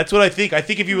 Yeah, that's what I think. I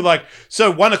think if you were like,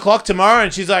 so 1:00 tomorrow,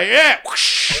 and she's like, yeah,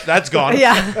 whoosh, that's gone.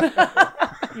 Yeah.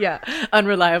 Yeah.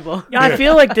 Unreliable. Yeah, I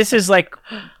feel like this is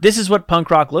what punk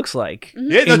rock looks like.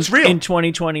 Yeah, that's real. In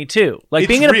 2022. Like It's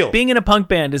being real. in a punk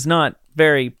band is not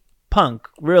very punk,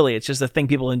 really. It's just a thing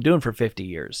people have been doing for 50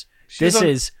 years. She's This on-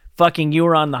 is fucking you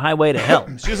were on the highway to hell.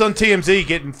 She was on TMZ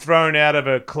getting thrown out of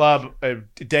a club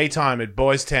daytime at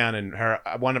Boys Town, and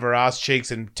one of her ass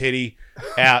cheeks and titty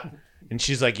out, and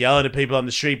she's like yelling at people on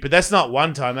the street. But that's not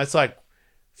one time. That's like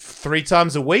 3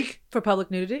 times a week. For public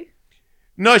nudity?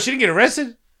 No, she didn't get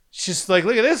arrested. She's just like,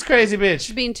 look at this crazy bitch.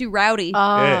 She's being too rowdy.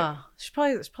 Yeah. It's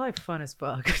probably fun as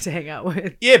fuck to hang out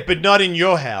with. Yeah, but not in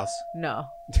your house. No.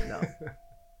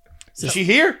 Is she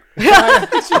here? You You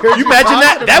imagine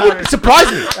that? That would surprise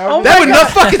me. That would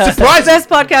not fucking surprise me. Best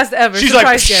podcast ever. She's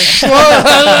Surprise like, guest.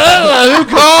 who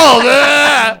called?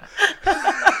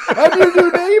 I'm your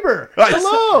new neighbor.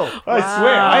 Hello. I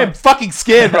swear, I am fucking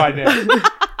scared right now.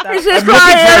 Is this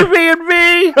my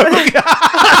Airbnb?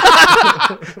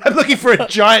 I'm looking for a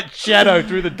giant shadow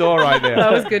through the door right now.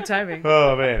 That was good timing.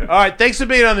 Oh, man. All right, thanks for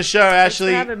being on the show,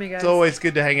 Ashley. for having me, guys. It's always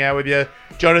good to hang out with you.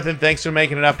 Jonathan, thanks for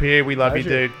making it up here. We love you,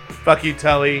 Pleasure. dude. Fuck you,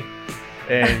 Tully.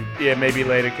 And, yeah, maybe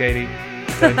later, Katie.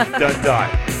 Don't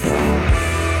die.